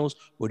Conference Finals,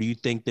 or do you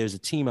think there's a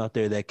team out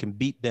there that can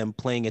beat them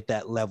playing at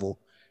that level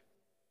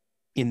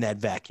in that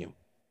vacuum?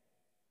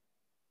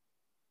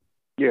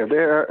 Yeah,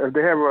 if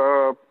they have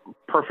a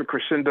perfect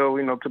crescendo,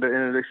 to the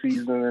end of the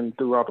season and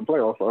throughout the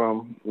playoffs,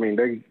 I mean,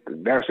 they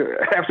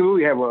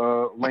absolutely have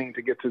a lane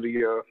to get to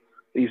the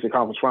Eastern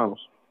Conference Finals.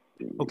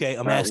 Okay,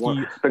 I'm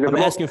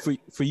asking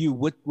for you,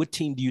 what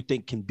team do you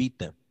think can beat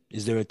them?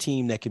 Is there a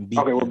team that can beat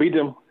them? Okay, well, beat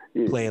them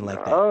playing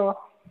like that.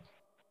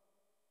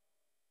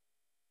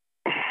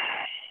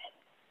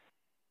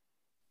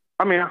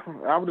 I mean,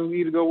 I would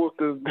either go with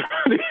the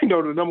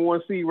the number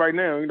one seed right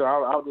now.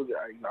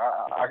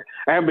 I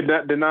haven't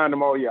been denying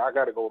them all year. I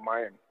got to go with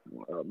Miami.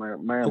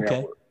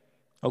 Miami.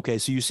 Okay.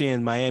 So you're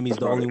saying Miami's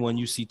the only one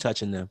you see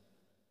touching them,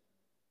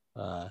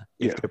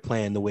 if they're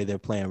playing the way they're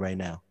playing right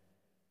now.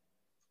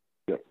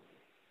 Yep.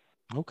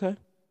 Okay.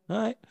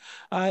 All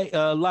right.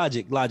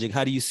 Logic.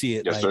 How do you see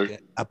it? Yes, sir.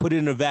 I put it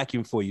in a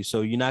vacuum for you,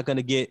 so you're not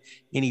gonna get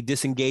any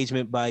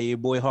disengagement by your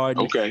boy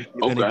Harden. Okay.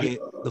 You're gonna get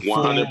the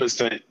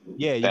 100%.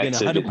 Yeah, you're getting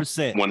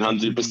 100%.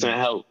 100%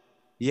 help.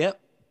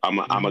 Yep. I'm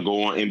gonna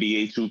go on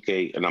NBA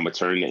 2K and I'm gonna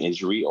turn the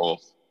injury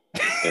off,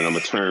 and I'm gonna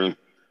turn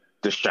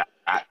the shot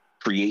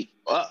create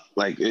up.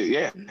 Like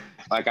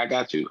I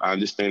got you. I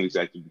understand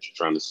exactly what you're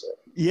trying to say.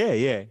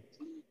 Yeah.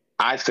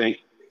 I think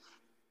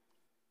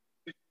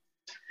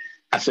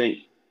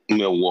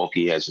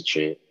Milwaukee has a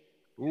chance.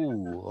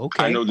 Ooh,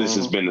 okay. I know this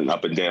has been an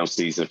up and down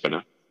season for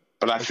them,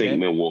 but I think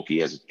Milwaukee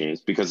has a chance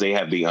because they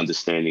have the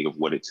understanding of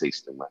what it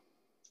takes to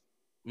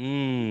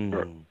win.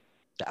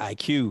 The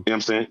IQ. You know what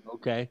I'm saying?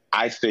 Okay.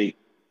 I think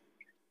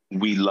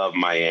we love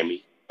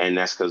Miami, and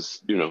that's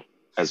because,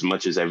 as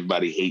much as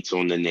everybody hates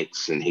on the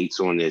Knicks and hates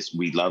on this,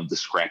 we love the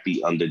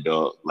scrappy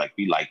underdog. Like,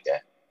 we like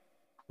that.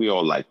 We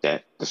all like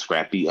that. The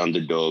scrappy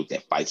underdog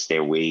that fights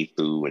their way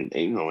through, and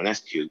that's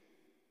cute.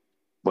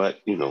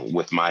 But,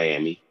 with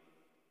Miami,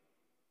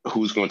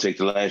 who's going to take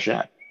the last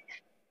shot?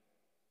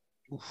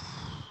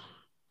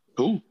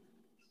 Who?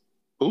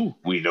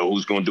 We know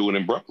who's going to do it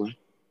in Brooklyn.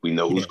 We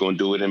know who's going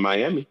to do it in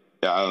Miami.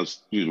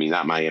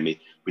 Not Miami.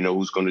 We know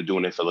who's going to do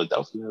it in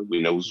Philadelphia.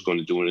 We know who's going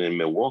to do it in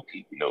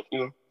Milwaukee.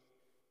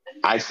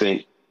 I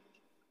think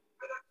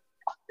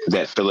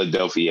that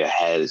Philadelphia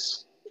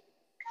has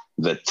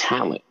the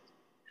talent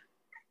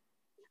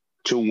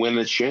to win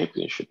a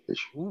championship this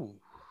year. Ooh.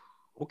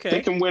 Okay.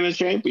 They can win a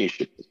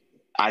championship.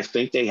 I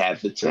think they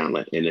have the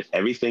talent. And if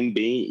everything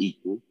being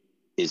equal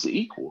is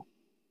equal,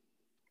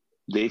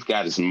 they've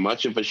got as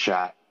much of a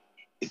shot.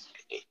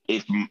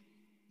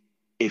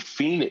 If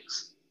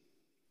Phoenix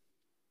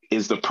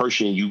is the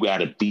person you got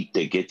to beat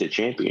to get the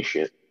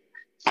championship,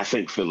 I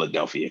think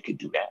Philadelphia could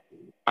do that.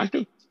 I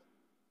do.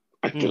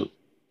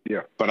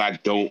 Yeah. But I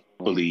don't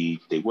believe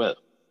they will.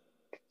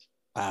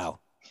 Wow.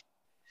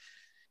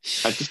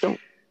 I just don't.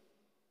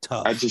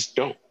 Tough. I just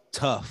don't.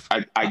 Tough.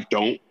 I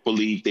don't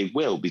believe they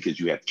will, because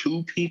you have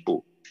two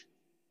people,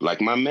 like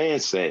my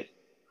man said,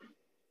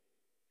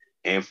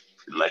 and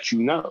let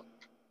you know,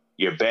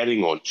 you're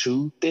betting on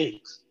two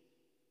things.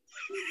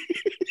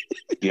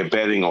 You're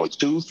betting on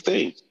two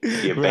things.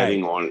 You're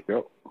betting on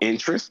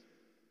interest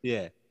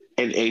and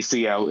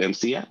ACL,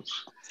 MCLs.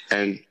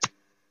 And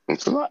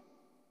that's a lot.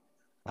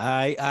 All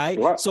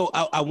right. So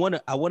I want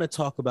to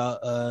talk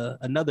about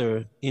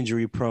another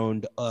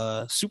injury-prone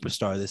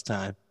superstar this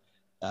time.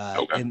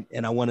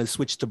 And I want to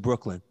switch to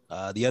Brooklyn,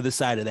 the other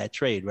side of that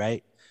trade,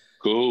 right?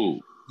 Cool.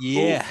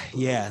 Yeah.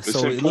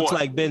 So it looks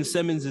like Ben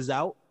Simmons is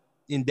out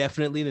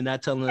indefinitely. They're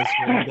not telling us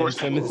when Ben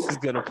Simmons is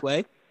going to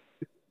play.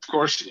 Of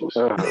course.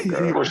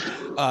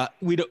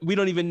 We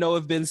don't even know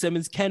if Ben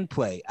Simmons can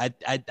play. I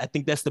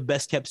think that's the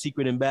best kept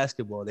secret in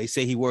basketball. They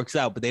say he works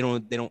out, but they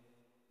don't.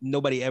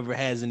 Nobody ever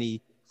has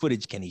any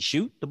footage. Can he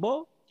shoot the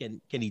ball?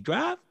 Can he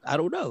drive? I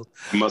don't know.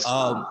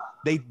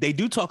 They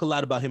do talk a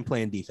lot about him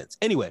playing defense.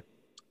 Anyway.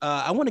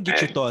 I want to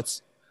get your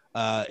thoughts,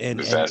 and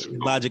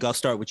Logic, I'll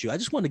start with you. I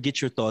just want to get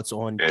your thoughts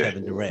on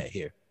Kevin Durant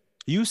here.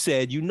 You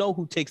said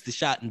who takes the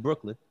shot in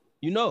Brooklyn.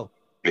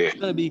 It's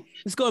gonna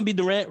be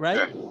Durant,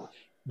 right?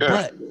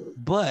 Yeah.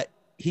 But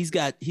he's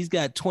got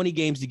 20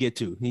 games to get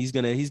to. He's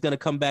gonna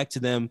come back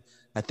to them,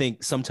 I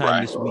think,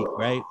 sometime this week,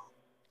 right?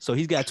 So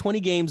he's got 20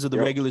 games of the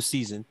regular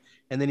season,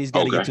 and then he's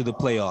got to get to the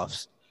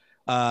playoffs.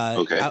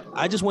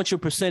 I just want your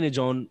percentage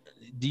on.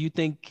 Do you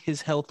think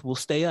his health will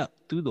stay up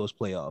through those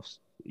playoffs?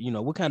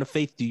 What kind of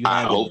faith do you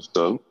have? I hope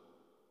so.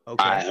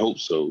 Okay. I hope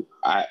so.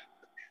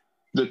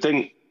 The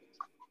thing,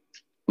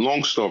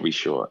 long story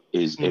short,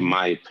 is in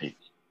my opinion,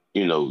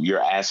 you're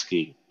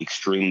asking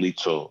extremely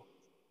tall,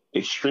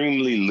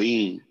 extremely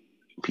lean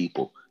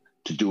people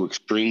to do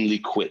extremely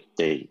quick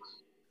things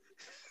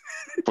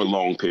for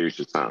long periods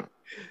of time.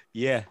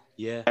 Yeah.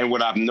 And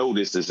what I've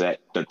noticed is that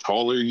the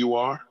taller you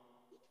are,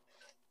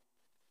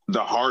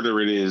 the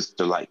harder it is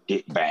to like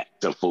get back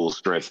to full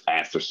strength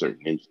after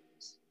certain injuries.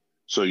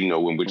 So, you know,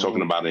 when we're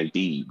talking about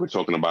Embiid, we're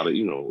talking about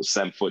a,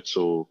 7 foot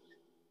tall,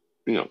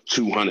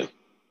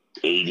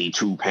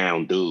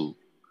 282-pound dude.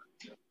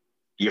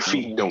 Your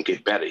feet don't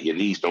get better. Your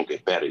knees don't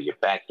get better. Your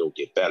back don't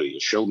get better. Your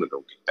shoulder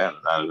don't get better.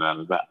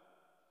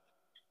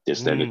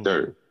 This, that, and the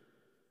third.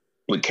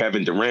 With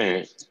Kevin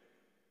Durant,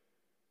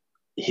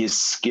 his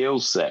skill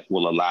set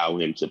will allow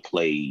him to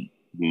play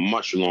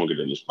much longer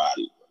than his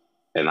body.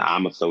 And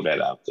I'm going to throw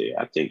that out there.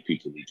 I think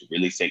people need to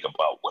really think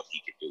about what he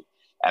can do.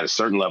 At a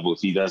certain level,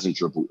 if he doesn't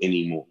dribble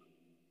anymore,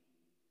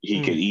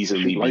 he could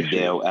easily be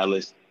Dale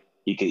Ellis.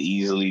 He could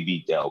easily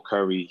be Del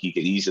Curry. He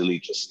could easily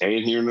just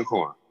stand here in the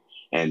corner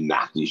and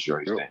knock these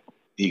joints down.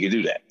 He could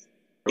do that.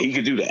 He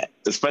could do that,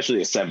 especially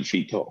at 7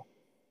 feet tall.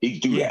 He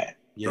could do that.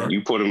 Yeah.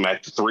 You put him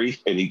at the 3,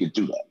 and he could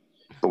do that.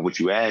 But what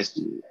you asked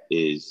me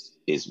is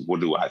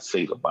what do I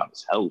think about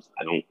his health?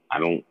 I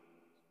don't.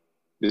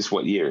 This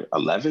what year?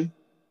 11?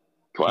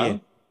 12? Yeah.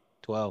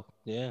 12.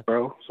 Yeah.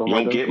 Bro, you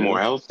don't get more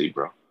healthy,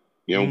 bro.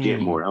 You don't get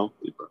more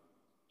healthy, bro.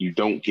 You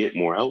don't get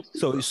more healthy.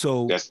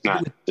 So that's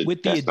not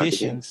with the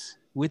additions.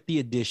 With the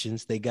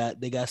additions, they got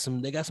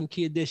some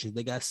key additions.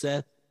 They got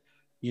Seth,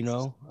 and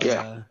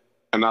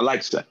I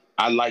like Seth.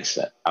 I like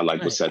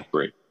what Seth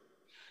brings.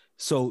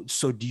 So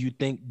do you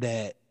think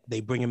that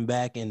they bring him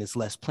back and it's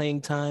less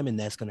playing time and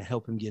that's going to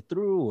help him get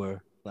through,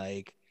 or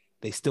like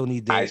they still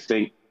need that? I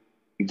think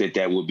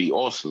that would be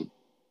awesome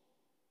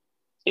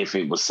if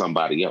it was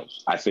somebody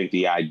else. I think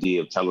the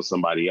idea of telling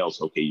somebody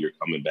else, okay, you're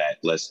coming back,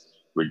 let's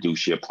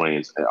reduce your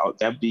plans.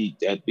 That'd be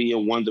a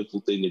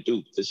wonderful thing to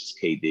do. This is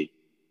KD.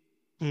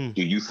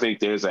 Do you think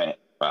there's a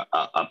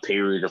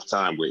period of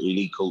time where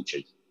any coach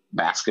in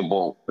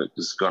basketball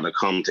is going to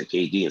come to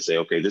KD and say,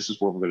 okay, this is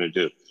what we're going to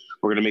do.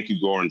 We're going to make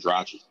you Goran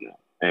Dragic now.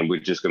 And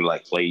we're just going to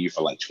like play you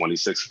for like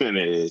 26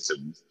 minutes.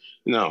 And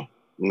no.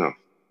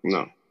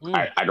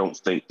 I don't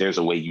think there's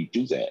a way you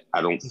do that.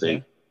 I don't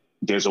think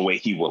there's a way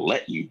he will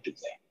let you do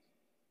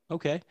that.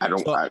 Okay. I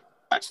don't think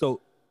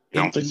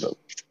so.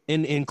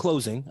 In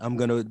closing, I'm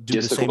going to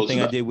do the same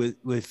thing I did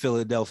with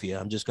Philadelphia.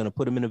 I'm just going to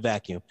put him in a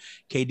vacuum.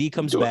 KD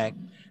comes back.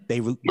 They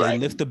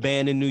lift the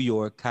ban in New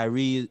York.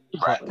 Kyrie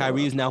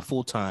is now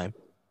full-time.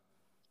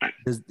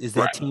 Is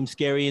that team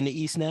scary in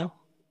the East now?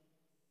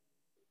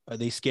 Are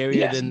they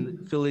scarier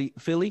than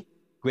Philly?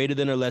 Greater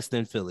than or less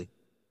than Philly?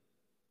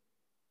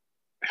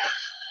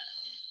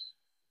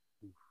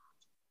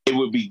 It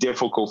would be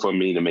difficult for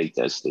me to make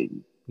that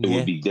statement. It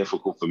would be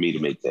difficult for me to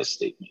make that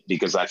statement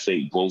because I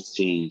think both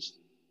teams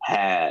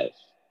have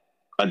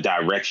a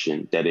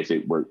direction that if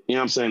it worked, you know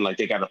what I'm saying? Like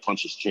they got a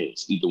puncher's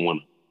chance. Either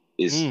one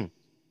is,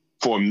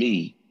 for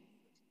me,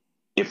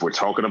 if we're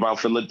talking about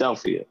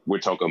Philadelphia, we're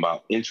talking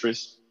about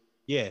interest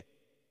and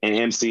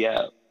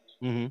MCL.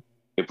 Mm-hmm.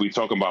 If we're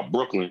talking about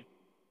Brooklyn,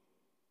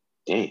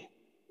 damn,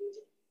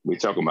 we're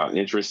talking about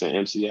interest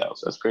and MCLs.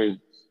 That's crazy.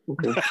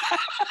 Okay.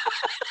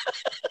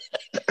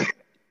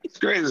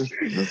 Crazy.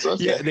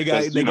 Okay. Yeah, they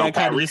got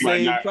kind of the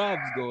same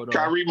problems going on.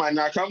 Kyrie might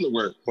not come to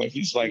work, but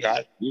he's like,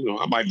 I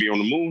might be on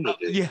the moon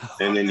today.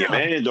 And then your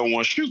man don't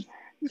want to shoot.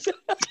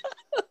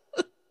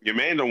 Your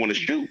man don't want to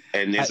shoot.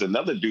 And there's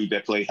another dude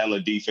that play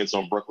hella defense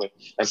on Brooklyn.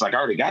 That's like, I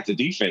already got the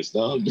defense,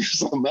 dog. Do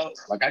something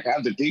else. Like, I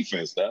got the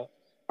defense, dog.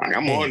 Like,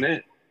 I'm on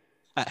that.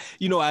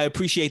 I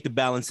appreciate the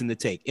balance in the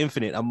take.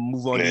 Infinite. I'm gonna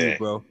move on to you,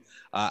 bro.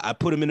 I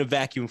put him in a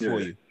vacuum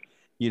for you.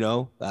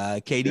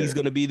 KD's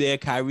gonna be there.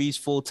 Kyrie's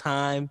full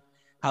time.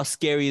 How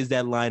scary is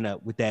that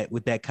lineup with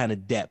that kind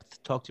of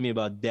depth? Talk to me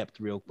about depth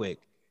real quick.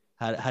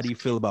 How do you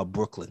feel about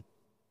Brooklyn?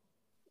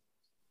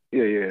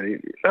 Yeah.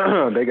 They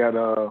actually got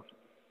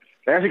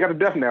the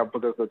depth now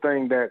because the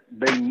thing that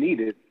they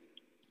needed,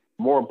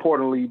 more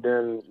importantly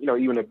than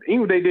even if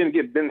they didn't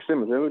get Ben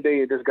Simmons, even if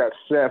they just got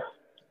Seth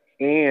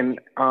and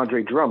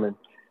Andre Drummond,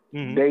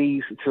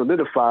 they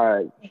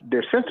solidified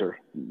their center.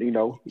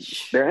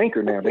 Their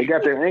anchor now. They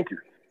got their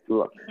anchor.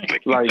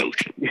 Like.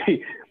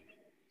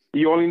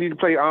 You only need to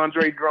play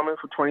Andre Drummond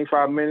for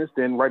 25 minutes.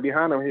 Then right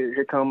behind him,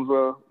 here comes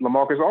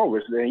LaMarcus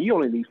Aldridge. And he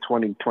only needs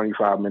 20,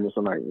 25 minutes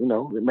a night.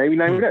 Maybe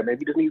not even that.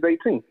 Maybe he just needs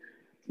 18.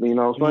 You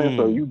know what I'm saying?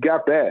 So you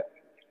got that.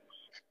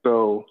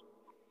 So,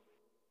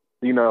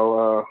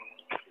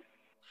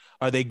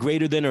 are they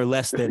greater than or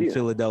less than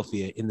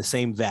Philadelphia in the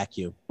same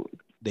vacuum?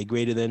 They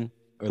greater than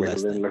or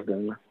less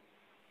than?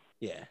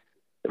 Yeah.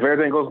 If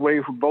everything goes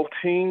away for both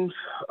teams,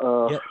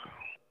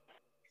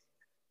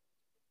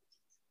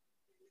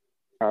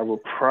 I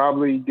will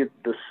probably get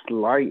the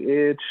slight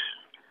edge.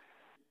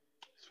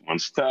 This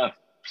one's tough.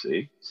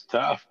 See, it's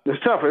tough.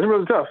 It's tough. It's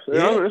really tough.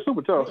 Yeah. It's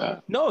super tough.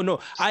 Yeah. No.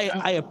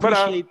 I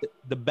appreciate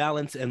the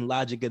balance and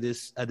logic of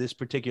this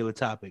particular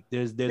topic.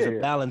 There's a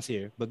balance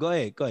here. But go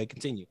ahead,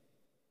 continue.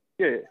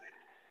 Yeah.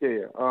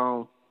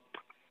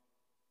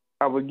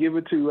 I would give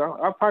it to.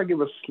 I'll probably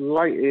give a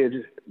slight edge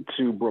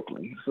to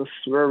Brooklyn. It's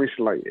a very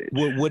slight edge.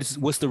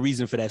 What's the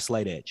reason for that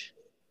slight edge?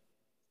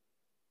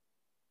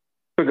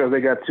 Because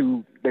they got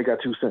two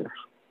centers.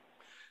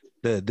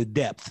 The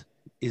depth.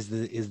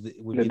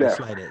 would be the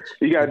slight edge.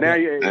 You got now,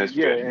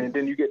 and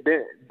then you get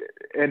that,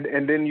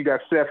 and then you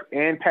got Seth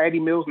and Patty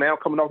Mills now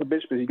coming off the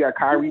bench because you got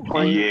Kyrie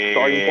playing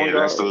starting point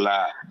guard. That's a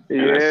lot.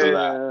 Yeah, that's a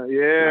lot.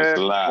 Yeah, that's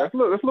a lot. That's a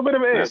little bit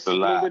of edge. That's a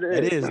lot.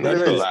 It is.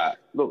 That's a lot.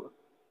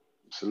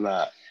 It's a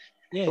lot.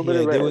 Yeah,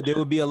 there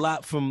would be a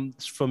lot from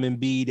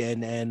Embiid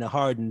and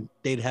Harden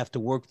they'd have to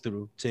work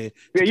through to.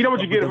 Yeah, you know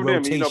what you get from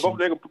them. You know, both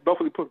they can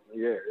put.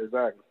 Yeah,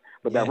 exactly.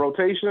 But that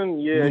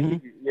rotation,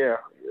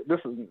 this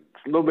is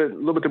a little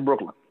bit to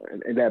Brooklyn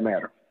in that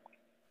matter.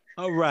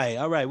 All right.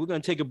 We're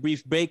gonna take a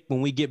brief break.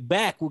 When we get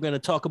back, we're gonna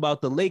talk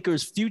about the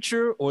Lakers'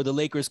 future or the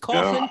Lakers'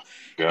 coffin,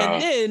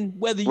 and then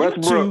whether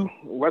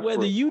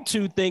you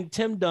two think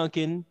Tim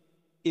Duncan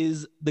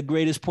is the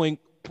greatest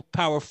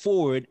power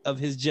forward of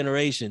his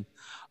generation.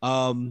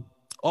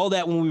 All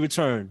that when we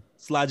return.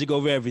 It's Logic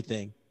Over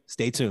Everything.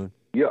 Stay tuned.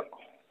 Yep.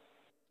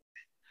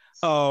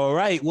 All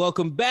right,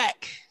 welcome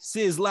back. This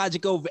is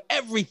Logic Over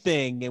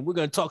Everything, and we're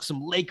gonna talk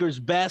some Lakers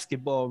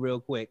basketball real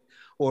quick,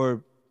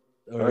 or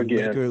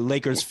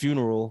Lakers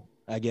funeral,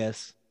 I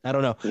guess. I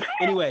don't know.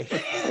 Anyway,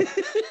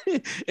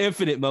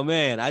 Infinite, my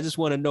man. I just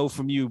want to know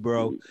from you,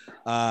 bro.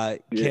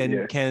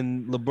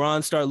 Can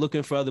LeBron start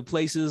looking for other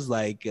places?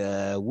 Like,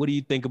 what do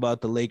you think about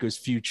the Lakers'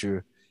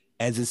 future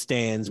as it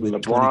stands with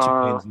 22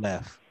 games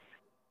left?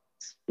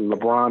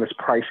 LeBron is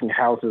pricing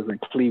houses in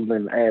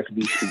Cleveland as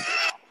we speak.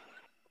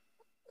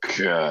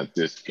 God,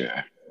 this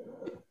guy.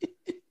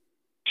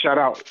 Shout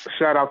out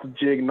to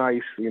Jig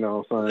Nice, you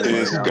know what I'm saying?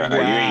 This guy,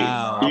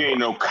 wow. you ain't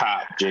no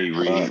cop, Jay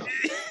Reed.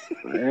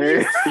 You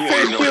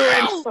ain't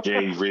no cop,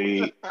 Jay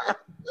Reed.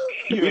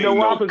 You know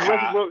what?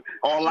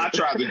 All I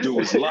tried to do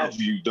was love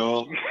you,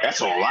 dog.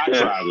 That's all I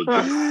tried to do.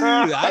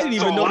 I didn't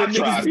even know the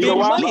niggas getting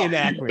money in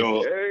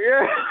Akron.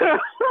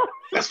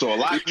 That's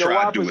all I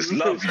tried to do is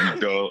love you,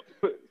 dog.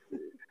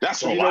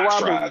 That's all I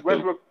tried to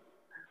do.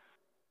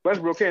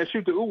 Westbrook can't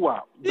shoot the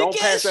ooh-wop. Don't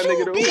pass that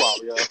nigga the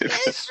ooh-wop, yo.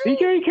 He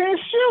can't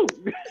shoot.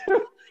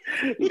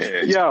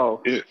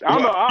 Yo, you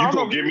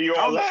gonna give me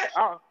all that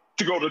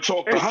to go to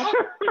talk to her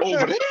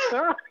over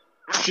there?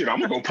 Shit, I'm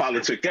gonna go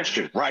politic that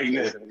shit right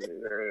now.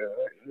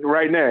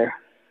 Right now.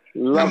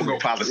 I'm gonna go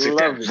politic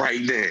that right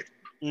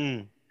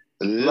now.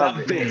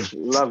 Love it.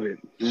 Love it.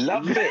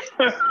 Love it.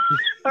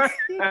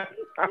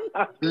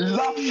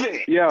 Love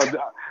it. Yo,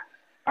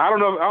 I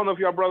don't know if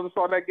y'all brothers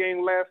saw that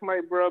game last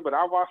night, bro, but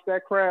I watched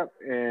that crap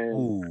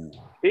and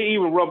it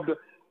even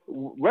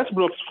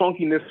Westbrook's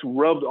funkiness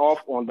rubbed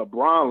off on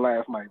LeBron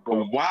last night,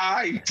 bro.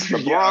 Why do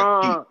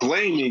y'all keep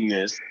blaming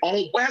this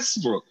on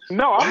Westbrook?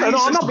 No, I'm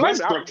not blaming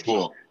Westbrook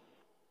for.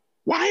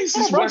 Why is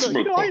this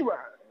Westbrook for?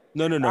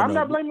 No. I'm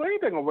not blaming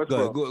anything on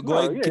Westbrook. Go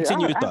ahead,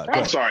 continue your thought.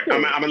 I'm sorry.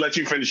 I'm gonna let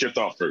you finish your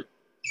thought first.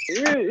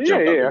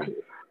 Yeah.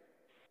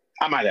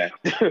 I might have.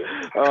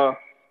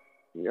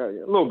 Yeah,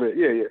 a little bit,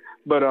 yeah.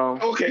 But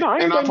okay, no,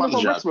 and I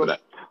apologize for that.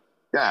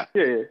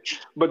 Yeah.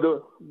 But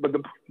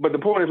the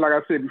point is, like I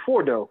said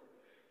before, though,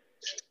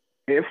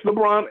 if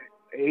LeBron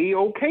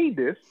okayed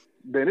this,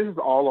 then this is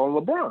all on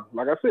LeBron.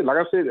 Like I said,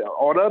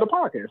 all the other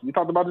podcasts we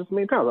talked about this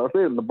many times. I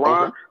said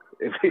LeBron,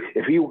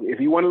 if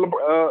he wanted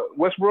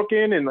Westbrook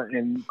in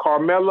and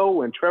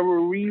Carmelo and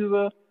Trevor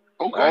Ariza,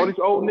 all these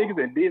old niggas,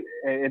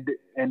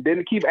 and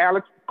didn't keep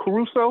Alex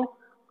Caruso.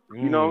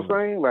 You know what I'm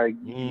saying? Like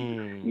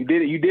you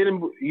didn't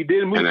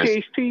move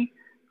KHT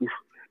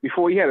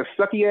before he had a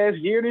sucky ass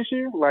year this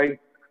year.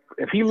 Like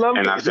if he loves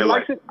it, if he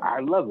likes it,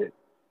 I love it.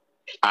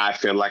 I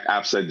feel like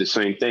I've said the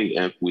same thing,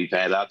 and we've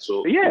had that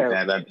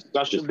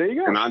discussion. There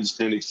you go. And I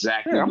understand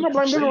exactly what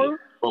you're saying.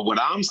 But what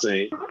I'm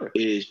saying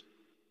is,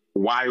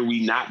 why are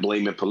we not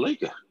blaming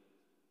Pelinka?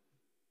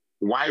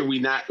 Why are we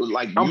not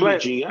like you,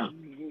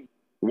 GM?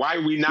 Why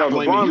are we not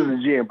blaming you?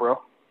 LeBron's the GM, bro.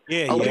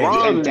 Yeah,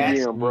 LeBron's the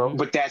GM, bro.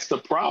 But that's the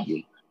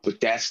problem.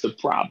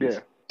 Yeah.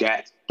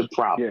 That's the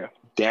problem. Yeah.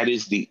 That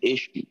is the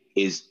issue.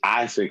 Is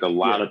I think a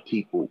lot of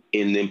people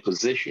in them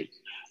positions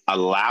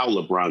allow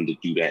LeBron to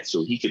do that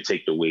so he could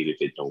take the weight if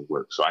it don't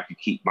work. So I could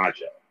keep my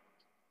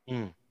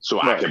job.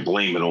 So I can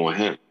blame it on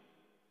him.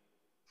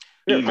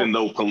 Yeah, even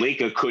though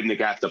Pelinka couldn't have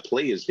got the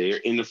players there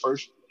in the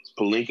first place.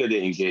 Pelinka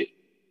didn't get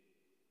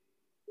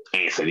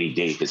Anthony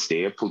Davis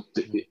there.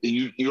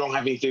 You don't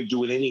have anything to do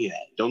with any of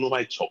that. Don't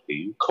nobody talk to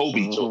you.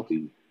 Kobe talked to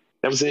you.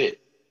 That was it.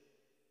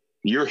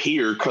 You're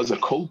here because of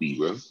Kobe,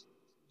 bro.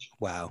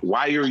 Wow.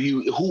 Why are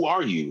you? Who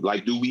are you?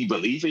 Like, do we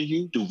believe in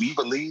you? Do we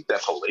believe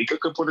that Pelinka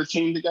could put a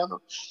team together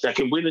that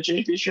can win a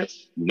championship?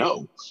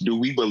 No. Do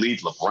we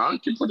believe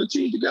LeBron can put a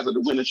team together to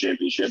win a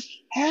championship?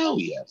 Hell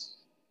yes.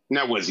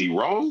 Now, was he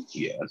wrong?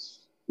 Yes.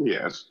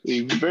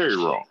 He was very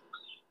wrong.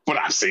 But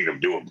I've seen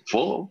him do it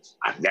before.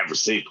 I've never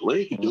seen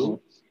Pelinka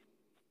do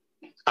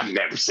it. I've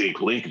never seen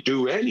Pelinka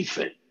do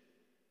anything.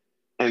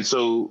 And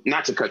so,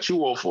 not to cut you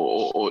off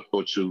or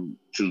to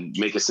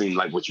make it seem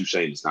like what you're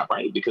saying is not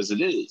right, because it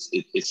is.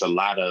 It's a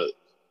lot of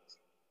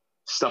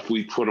stuff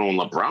we put on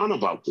LeBron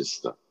about this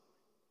stuff.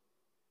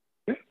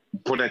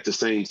 But at the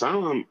same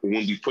time, when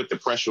we put the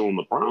pressure on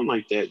LeBron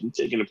like that, we're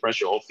taking the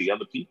pressure off the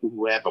other people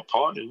who have a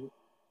part in it.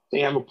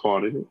 They have a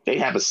part in it. They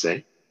have a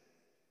say.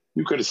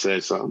 You could have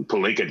said something.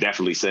 Pelinka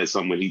definitely said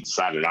something when he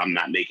decided I'm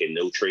not making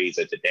no trades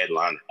at the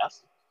deadline.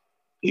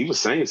 He was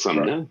saying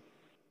something then.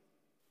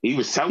 He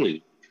was telling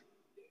you.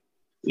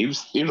 He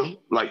was,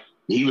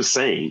 he was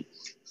saying,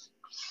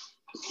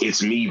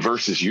 it's me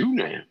versus you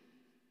now.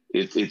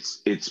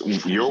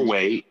 It's your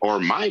way or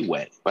my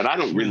way. But I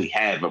don't really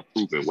have a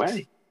proven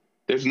way.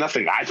 There's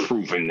nothing I've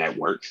proven that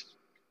works.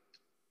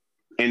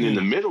 And in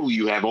the middle,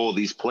 you have all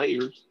these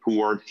players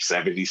who are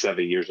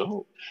 77 years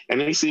old.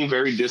 And they seem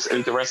very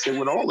disinterested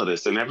with all of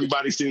this. And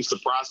everybody seems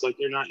surprised like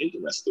they're not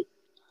interested.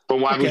 But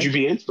why would you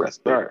be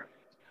interested? All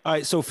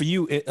right. So for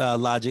you,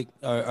 Logic,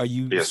 are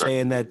you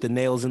saying that the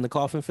nail's in the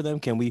coffin for them?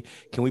 Can we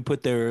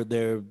put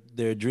their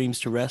dreams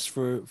to rest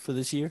for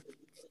this year?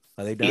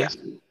 Are they done? Yes.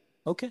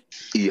 Okay.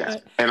 Yes.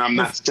 Right. And I'm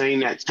not saying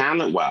that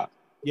talent-wise.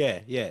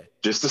 Yeah.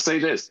 Just to say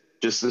this.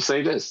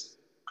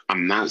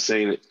 I'm not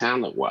saying it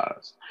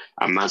talent-wise.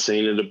 I'm not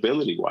saying it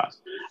ability-wise.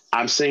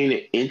 I'm saying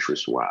it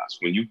interest-wise.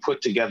 When you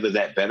put together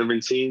that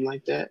veteran team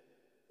like that,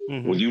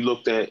 when you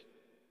looked at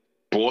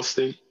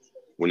Boston,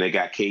 when they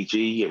got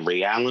KG and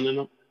Ray Allen in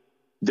them,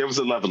 there was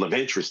a level of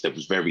interest that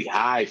was very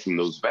high from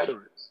those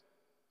veterans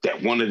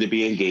that wanted to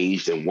be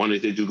engaged and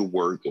wanted to do the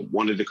work and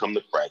wanted to come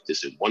to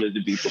practice and wanted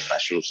to be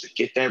professionals to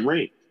get that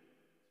ring.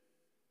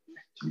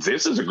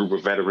 This is a group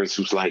of veterans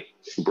who's like,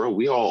 bro,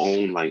 we all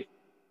own like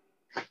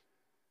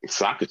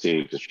soccer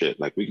teams and shit.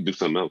 Like, we can do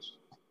something else.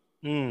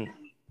 And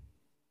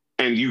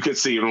you could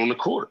see it on the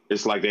court.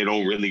 It's like they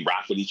don't really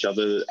rock with each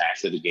other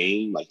after the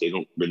game. Like, they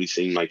don't really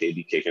seem like they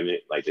be kicking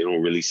it. Like, they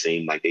don't really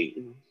seem like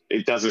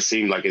it doesn't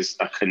seem like it's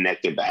a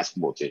connected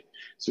basketball team. It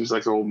seems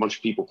like a whole bunch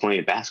of people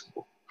playing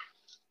basketball.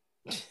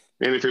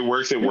 And if it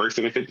works, it works.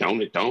 And if it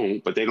don't, it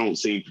don't. But they don't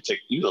seem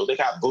particular. They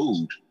got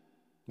booed.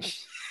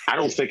 I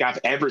don't think I've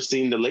ever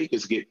seen the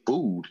Lakers get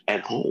booed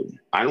at home.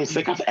 I don't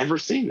think I've ever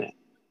seen that.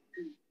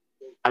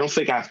 I don't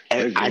think I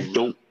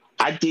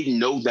didn't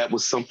know that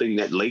was something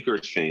that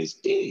Lakers fans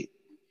did.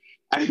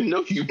 I didn't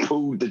know you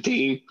booed the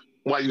team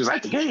while you was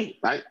at the game.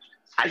 I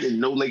didn't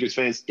know Lakers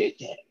fans did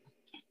that.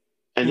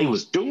 And they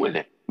was doing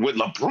it with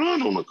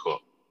LeBron on the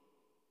court.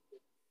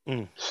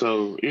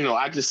 So,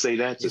 I just say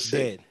that to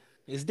say.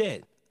 It's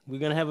dead. We're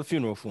going to have a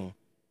funeral for him.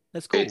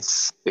 That's cool.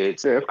 It's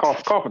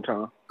coffin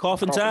time.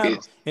 Coffin time.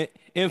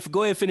 And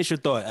go ahead and finish your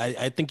thought.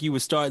 I think you were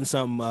starting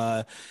something.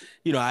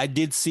 I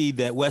did see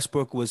that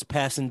Westbrook was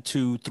passing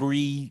to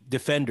 3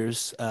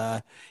 defenders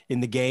in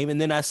the game, and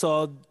then I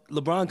saw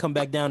LeBron come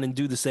back down and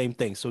do the same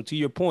thing. So to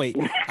your point,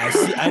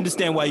 I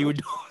understand why you were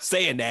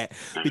saying that,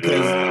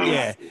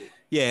 because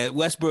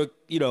Westbrook,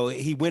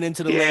 he went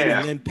into the lane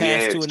and then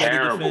passed to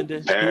another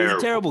defender. It was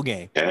a terrible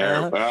game.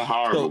 A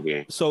horrible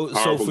game. So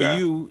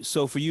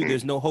for you,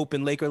 there's no hope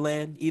in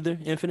Lakerland either,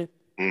 Infinite?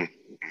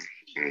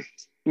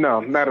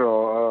 No, not at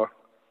all.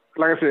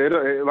 Like I said,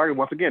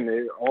 once again,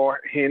 it all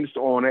hinged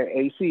on an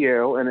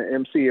ACL and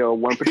an MCL,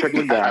 one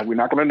particular guy. We're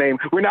not going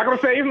to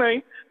say his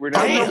name.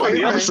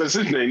 Nobody else says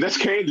his name. That's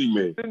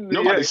Candyman.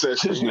 Nobody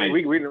says his name.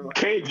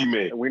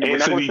 Candyman.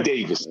 Anthony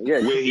Davis.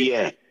 Where he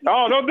at?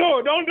 Oh, don't do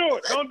it.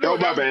 Oh,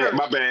 my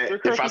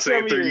bad. If I say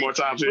it 3 more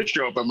times, he'll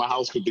show up at my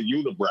house with the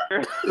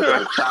unibrow.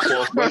 Chop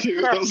off my,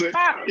 you know what I'm saying?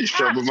 He's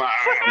showing my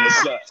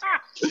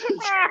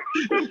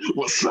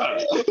what's up?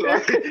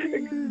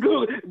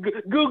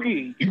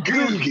 Googie.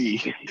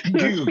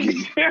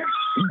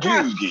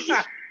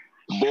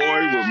 Boy,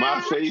 will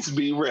my face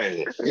be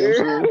red.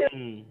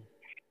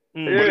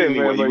 Anyway,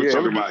 you were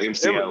talking about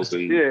MCLs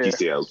and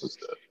PCLs and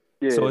stuff.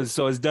 Yeah.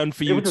 So it's done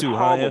for you too,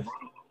 huh?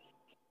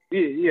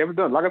 Yeah, it's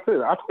done. Like I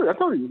said, I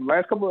told you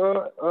last couple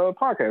of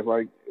podcasts.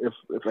 Like, if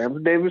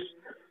Anthony Davis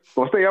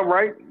gonna stay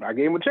upright, I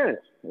gave him a chance.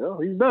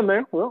 He's done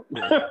now. Well,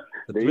 the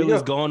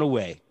thrill going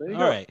away. All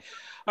right.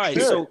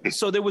 Sure.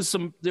 So there was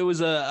some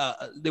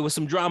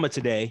drama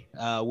today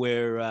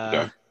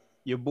where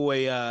your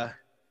boy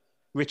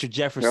Richard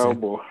Jefferson. Oh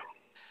boy.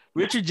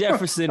 Richard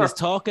Jefferson is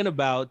talking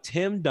about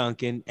Tim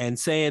Duncan and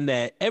saying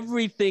that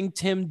everything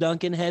Tim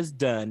Duncan has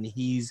done,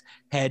 he's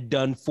had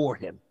done for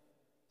him.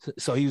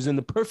 So he was in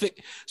the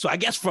perfect. So I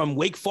guess from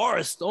Wake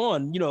Forest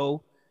on,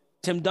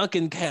 Tim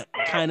Duncan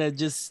kind of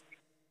just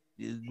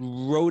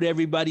rode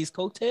everybody's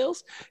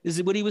coattails. Is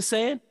it what he was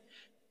saying?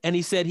 And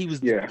he said he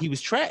was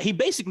trash. He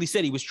basically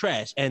said he was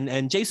trash.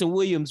 And Jason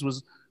Williams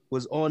was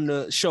on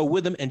the show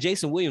with him, and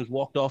Jason Williams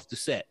walked off the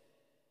set.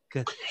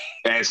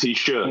 As he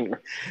should.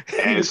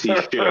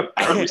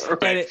 Out of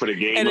respect for the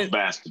game of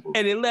basketball.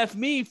 And it left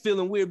me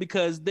feeling weird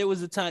because there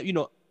was a time,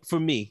 for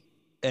me,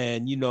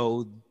 and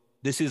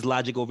this is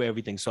logic over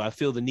everything. So I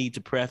feel the need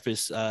to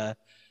preface,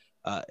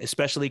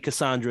 especially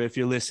Cassandra, if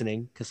you're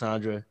listening,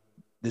 Cassandra,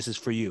 this is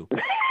for you.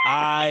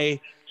 Shout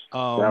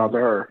out to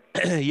her.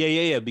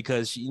 Yeah.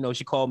 Because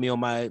she called me on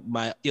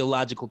my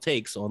illogical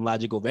takes on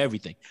logic over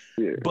everything.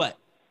 Yeah. But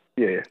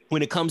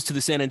when it comes to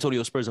the San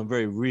Antonio Spurs, I'm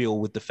very real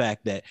with the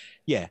fact that,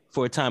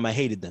 for a time I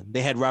hated them.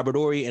 They had Robert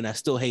Horry, and I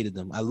still hated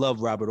them. I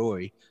love Robert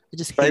Horry. I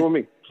just hate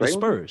the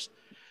Spurs,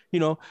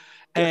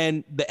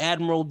 And the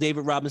Admiral,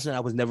 David Robinson, I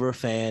was never a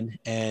fan.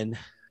 And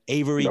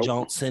Avery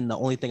Johnson, the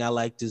only thing I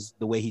liked is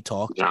the way he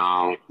talked.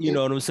 Johnson, you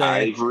know what I'm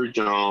saying? Avery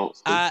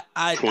Johnson. I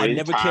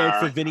never cared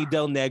for Vinny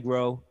Del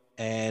Negro,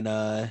 and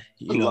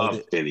you know,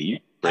 love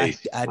Vinny. I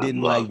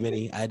didn't like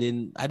Vinny. I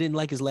didn't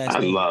like his last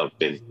name. I love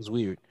Vinny. It was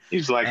weird. He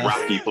was like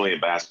Rocky playing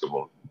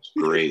basketball. It was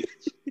great.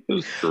 It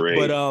was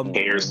great.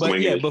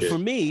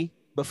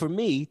 But for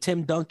me,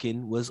 Tim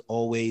Duncan was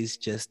always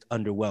just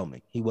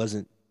underwhelming. He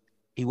wasn't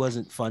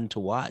fun to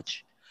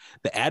watch.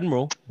 The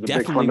Admiral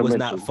definitely was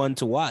not fun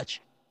to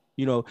watch.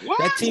 You know,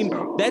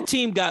 that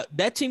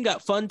team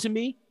got fun to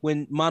me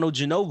when Manu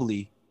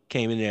Ginobili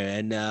came in there,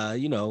 and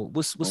you know,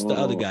 what's the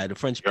other guy, the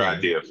French player? Your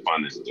idea of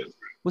fun is different.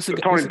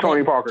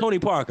 Tony Parker.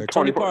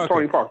 Tony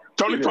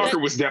Parker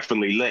was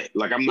definitely lit.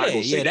 Like, I'm not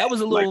gonna say that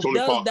was a little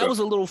that was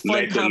a little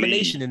fun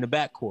combination in the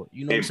backcourt.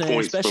 You know what I'm saying?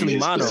 Especially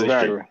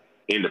Manu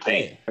in the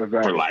paint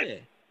for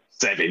like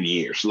 7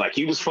 years. Like,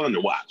 he was fun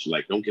to watch.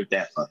 Like, don't get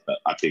that fucked up.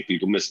 I think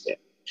people miss that.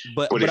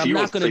 But I'm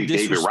not going to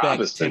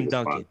disrespect Tim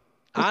Duncan.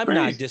 I'm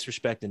not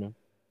disrespecting him.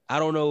 I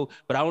don't know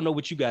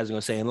what you guys are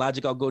going to say. And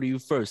Logic, I'll go to you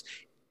first.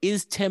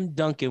 Is Tim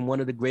Duncan one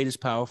of the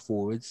greatest power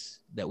forwards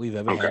that we've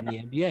ever had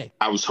in the NBA?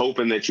 I was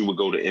hoping that you would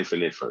go to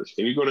Infinite first.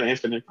 Can you go to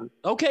Infinite first?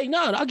 Okay,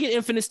 no, I'll get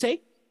Infinite's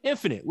take.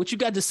 Infinite, what you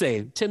got to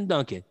say? Tim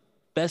Duncan,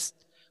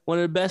 one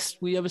of the best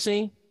we ever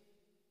seen?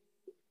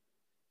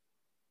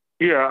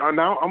 Yeah,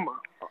 now I'm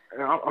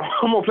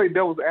gonna play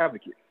devil's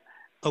advocate.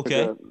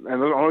 Okay. And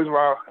the only reason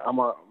why I'm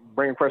gonna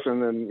bring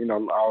question and you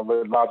know I'll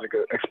let Logic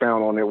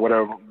expound on it,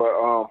 whatever.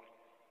 But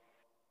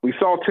we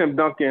saw Tim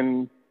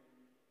Duncan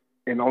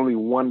in only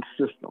one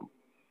system.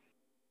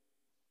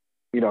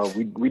 You know,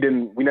 we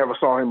never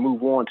saw him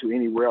move on to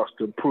anywhere else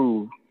to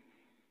prove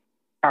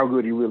how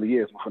good he really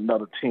is with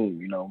another team.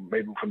 You know,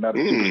 maybe with another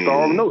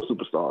superstar or no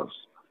superstars.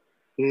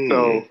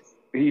 So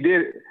he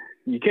did.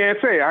 You can't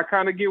say. I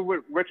kind of get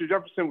what Richard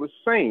Jefferson was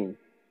saying.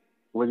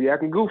 Was he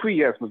acting goofy?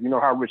 Yes, because you know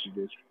how Richard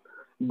is.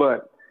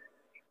 But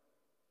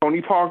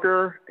Tony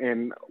Parker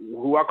and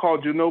who I call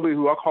Ginobili,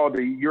 who I call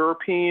the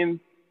European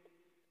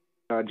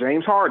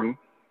James Harden,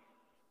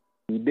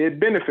 he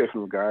did benefit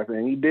from guys,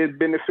 and he did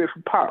benefit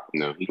from Pop.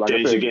 No, he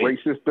changed the game.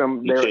 Great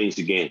system. He changed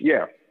the game.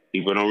 Yeah.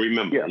 People don't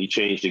remember. Yeah. He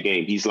changed the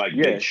game. He's like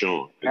Big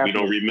Sean. We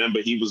don't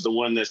remember he was the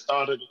one that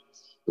started it,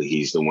 but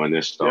he's the one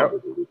that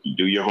started it. If you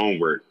do your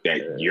homework,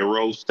 that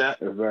Euro step,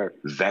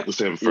 that was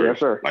him first. Yes,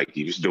 sir. Like,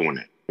 he was doing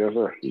it. Yes,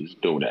 sir. He was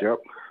doing that. Yep.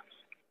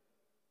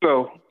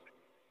 So,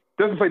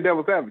 just to play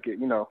devil's advocate,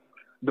 you know,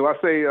 do I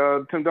say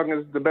Tim Duncan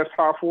is the best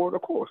power forward?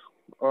 Of course.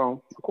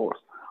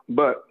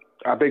 But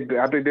I think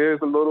there's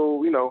a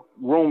little, you know,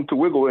 room to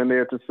wiggle in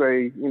there to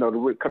say, you know,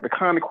 the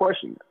kind of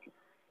question,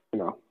 you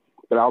know.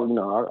 But I'll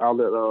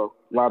let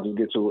Logic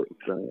get to it,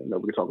 and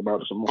we can talk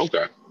about it some more.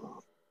 Okay.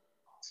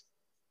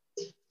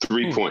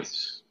 3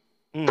 points.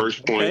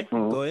 First point.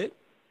 Go ahead.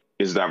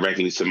 Is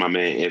directly to my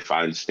man. If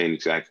I understand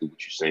exactly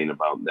what you're saying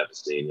about never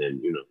seeing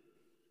him, you know,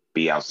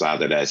 be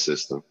outside of that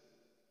system.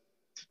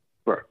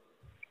 Right.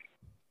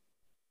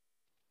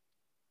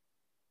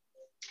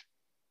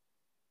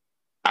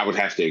 I would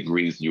have to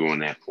agree with you on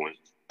that point.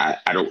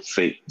 I don't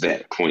think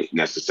that point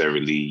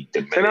necessarily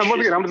diminishes. And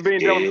I'm just being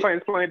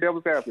playing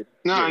devil's advocate.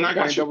 No, and I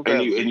got you.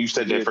 And you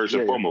said that first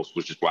and foremost,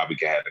 which is why we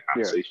can have the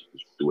conversation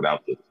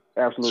without this.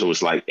 Absolutely. So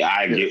it's like,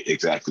 I get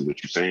exactly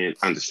what you're saying.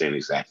 I understand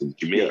exactly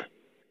what you mean. Yeah.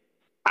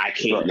 I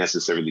can't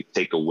necessarily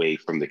take away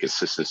from the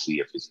consistency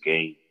of his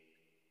game.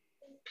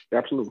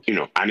 Absolutely. You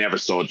know, I never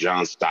saw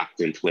John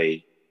Stockton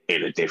play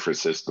in a different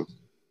system.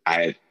 I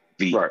had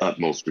the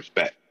utmost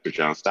respect for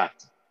John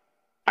Stockton.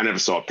 I never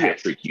saw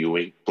Patrick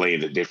Ewing play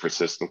in a different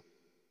system.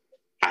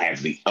 I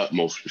have the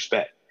utmost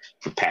respect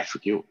for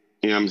Patrick Ewing.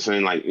 You know what I'm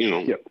saying? Like, you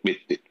know,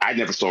 I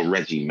never saw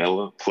Reggie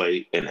Miller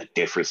play in a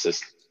different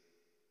system.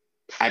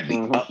 I have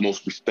the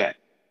utmost respect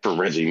for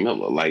Reggie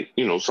Miller. Like,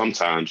 you know,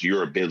 sometimes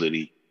your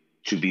ability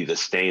to be the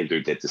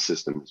standard that the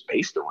system is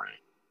based around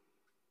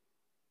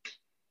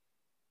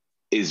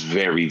is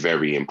very,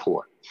 very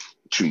important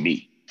to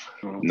me.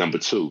 Number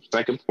two,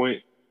 second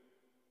point,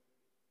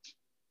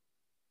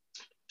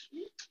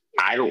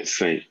 I don't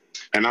think,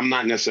 and I'm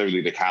not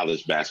necessarily the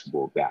college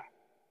basketball guy,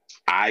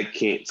 I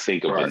can't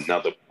think of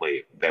another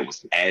player that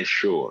was as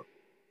sure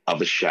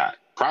of a shot.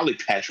 Probably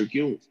Patrick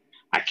Ewing.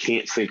 I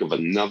can't think of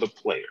another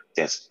player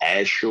that's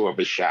as sure of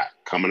a shot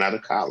coming out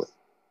of college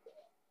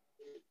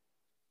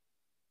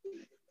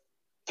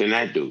than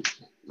that dude.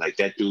 Like,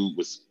 that dude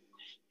was,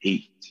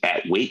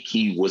 at Wake,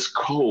 he was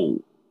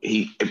cold.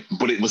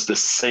 But it was the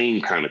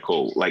same kind of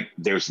cold. Like,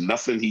 there's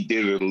nothing he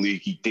did in the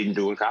league he didn't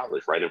do in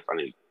college right in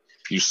front of you.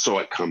 You saw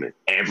it coming.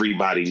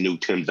 Everybody knew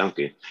Tim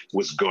Duncan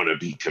was going to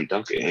be Tim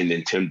Duncan. And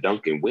then Tim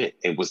Duncan went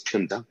and was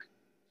Tim Duncan.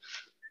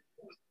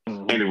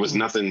 And it was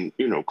nothing,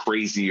 you know,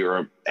 crazy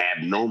or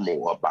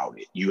abnormal about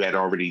it. You had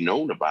already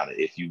known about it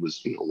if you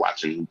was, you know,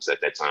 watching hoops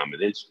at that time.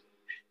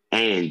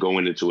 And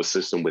going into a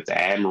system with the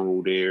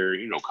Admiral there,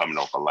 you know, coming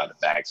off a lot of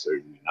back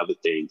surgery and other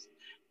things.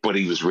 But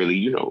he was really,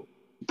 you know,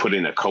 put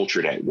in a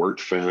culture that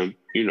worked for him.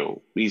 You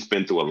know, he's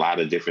been through a lot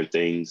of different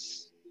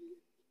things,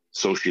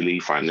 socially,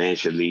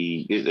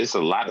 financially. It's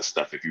a lot of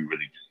stuff if you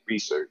really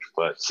research,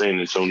 but San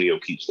Antonio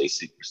keeps their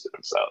secrets to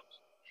themselves.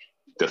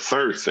 The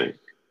third thing,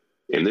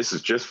 and this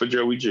is just for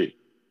Joey G.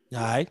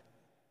 All right.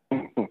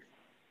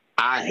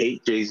 I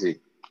hate Jay-Z,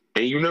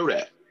 and you know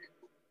that.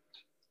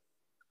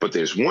 But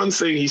there's one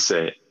thing he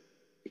said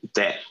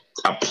that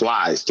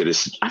applies to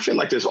this. I feel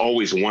like there's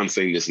always one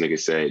thing this nigga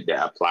said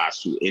that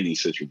applies to any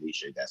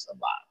situation that's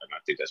alive, and I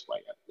think that's why I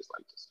got this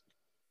like this.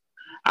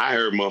 I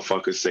heard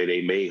motherfuckers say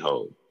they made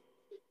Hov.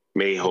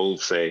 Made Hov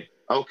say,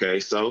 okay,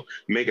 so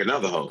make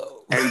another Hov.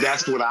 And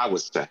that's what I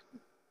would say.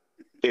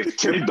 If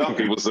Tim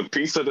Duncan was a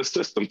piece of the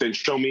system, then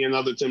show me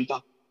another Tim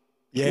Duncan.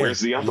 Yeah.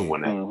 Where's the other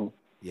one at?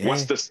 Yeah.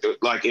 What's the,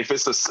 like, if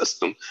it's a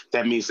system,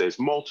 that means there's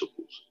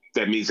multiples.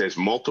 That means there's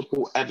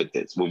multiple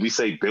evidence. When we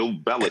say Bill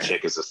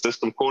Belichick is a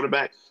system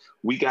quarterback,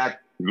 we got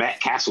Matt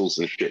Castles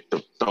and shit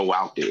to throw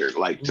out there,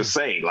 like to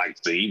say, like,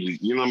 see,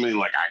 you know what I mean?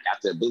 Like, I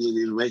got the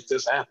ability to make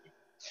this happen.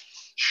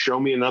 Show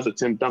me another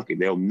Tim Duncan.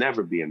 There'll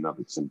never be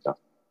another Tim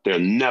Duncan. There'll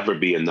never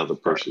be another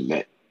person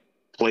that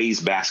plays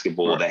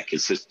basketball that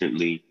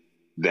consistently,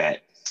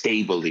 that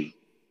stably,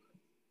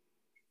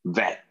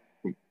 that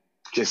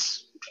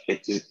just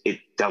it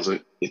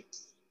doesn't.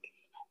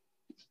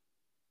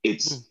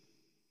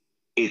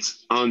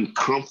 It's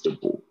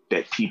uncomfortable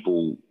that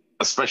people,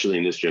 especially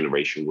in this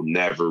generation, will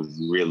never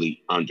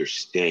really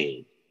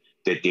understand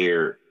that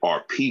there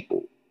are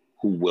people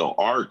who will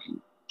argue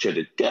to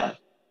the death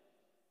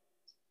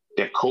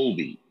that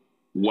Kobe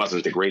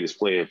wasn't the greatest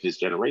player of his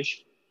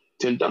generation.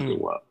 Tim Duncan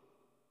was.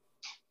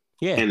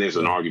 Yeah. And there's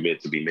an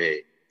argument to be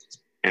made.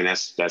 And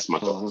that's my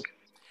thought.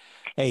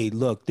 Hey,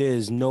 look,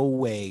 there's no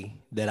way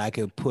that I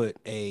could put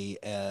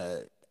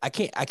I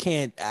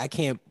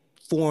can't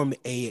form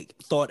a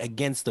thought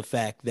against the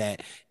fact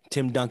that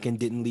Tim Duncan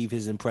didn't leave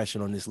his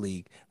impression on this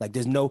league. Like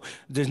there's no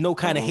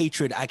kind of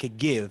hatred I could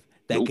give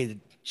that could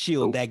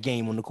shield that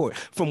game on the court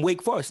from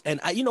Wake Forest. And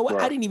you know what?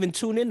 I didn't even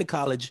tune into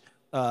college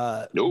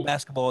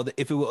basketball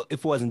if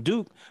it wasn't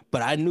Duke,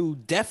 but I knew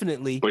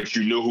definitely. But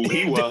you knew who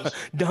he was.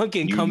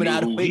 Duncan coming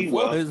out of Wake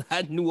Forest.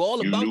 I knew all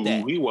about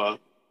that. Who he was.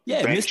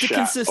 Yeah, Mr.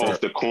 Consistent.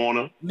 Off the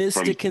corner.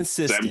 Mr.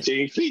 Consistent.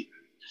 17 feet.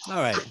 All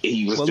right.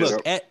 Well,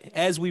 look,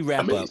 as we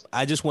wrap up,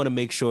 I just want to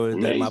make sure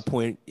that my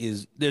point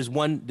is there's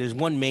one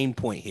main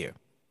point here,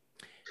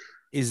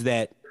 is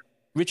that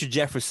Richard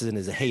Jefferson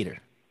is a hater.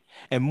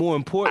 And more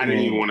importantly, I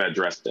didn't even want to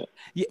address that.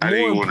 Yeah,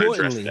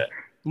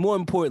 more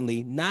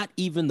importantly, not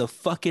even the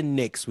fucking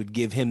Knicks would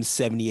give him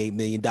 $78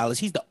 million.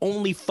 He's the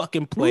only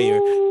fucking player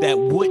that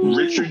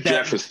wouldn't.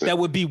 Jefferson. That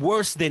would be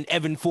worse than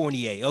Evan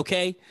Fournier,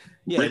 okay?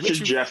 Yeah,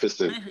 Richard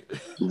Jefferson.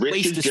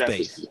 Richard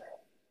Jefferson.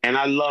 And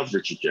I love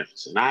Richard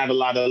Jefferson. I have a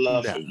lot of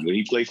love for him. When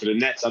he played for the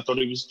Nets, I thought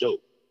he was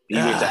dope. He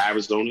went to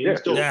Arizona. He was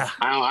dope.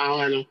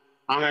 I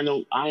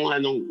don't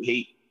have no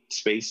hate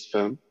space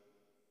for him.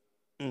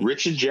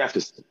 Richard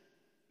Jefferson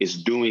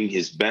is doing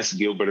his best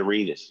Gilbert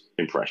Arenas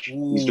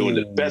impression. He's doing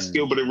the best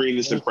Gilbert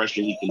Arenas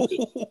impression he can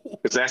do.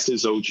 Because that's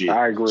his OG.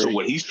 I agree. So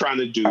what he's trying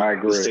to do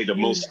is say the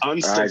most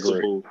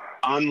unsensible,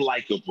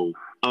 unlikable,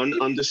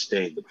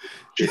 ununderstandable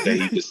shit that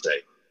he could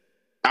say.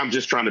 I'm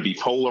just trying to be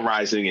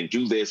polarizing and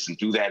do this and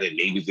do that, and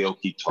maybe they'll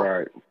keep talking.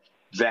 Right.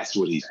 That's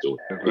what he's doing.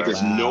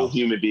 Because no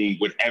human being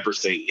would ever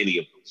say any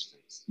of those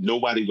things.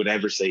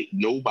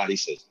 Nobody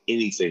says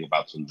anything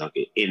about Tim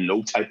Duncan in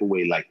no type of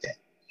way like that.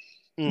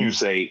 You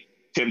say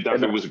Tim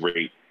Duncan was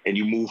great, and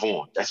you move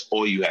on. That's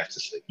all you have to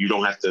say. You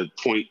don't have to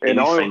point any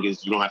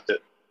fingers. You don't have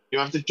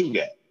to do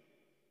that.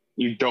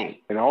 You don't.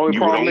 And the only you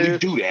problem would only is,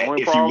 do that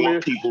if you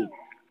want people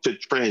to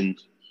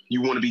trend.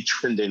 You want to be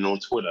trending on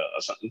Twitter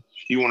or something.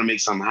 You want to make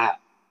something hot.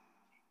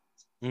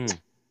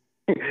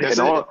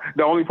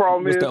 The only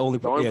problem is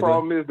Gilbert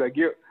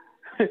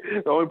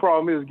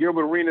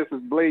Arenas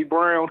is Blade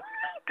Brown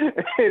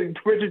and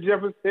Richard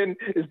Jefferson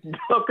is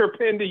Dunker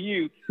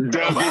Pender-Hughes.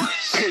 Dunker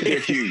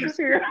Pender-Hughes.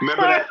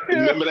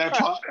 Remember that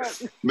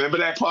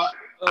part?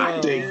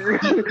 I think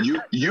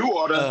you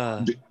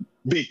ought to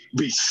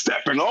be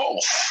stepping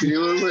off.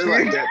 You know what I'm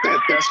saying? Like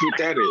that's what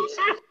that is.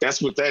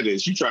 That's what that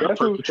is. You trying to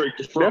perpetrate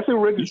the fraud.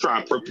 You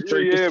trying to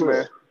perpetrate the fraud.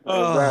 Man.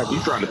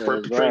 You trying to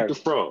perpetrate the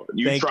fraud.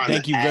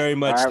 Thank you very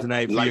much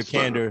tonight for your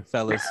candor,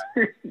 fellas.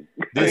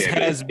 This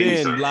has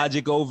been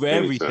Logic Over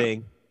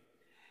Everything.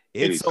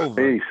 It's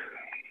over.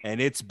 And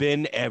it's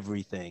been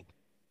everything.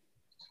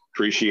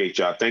 Appreciate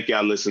y'all. Thank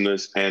y'all,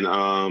 listeners. And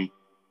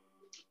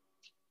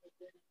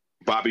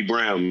Bobby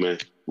Brown, man,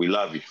 we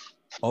love you.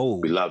 Oh,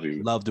 we love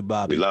you. Love to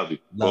Bobby. We love you.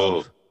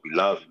 Love. We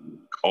love you.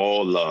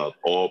 All love,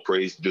 all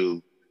praise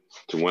due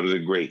to one of the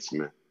greats,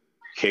 man.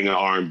 King of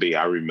R&B.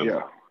 I remember.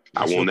 Yeah.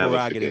 I won't never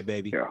forget,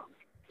 baby.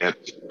 Yeah.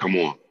 Come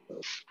on.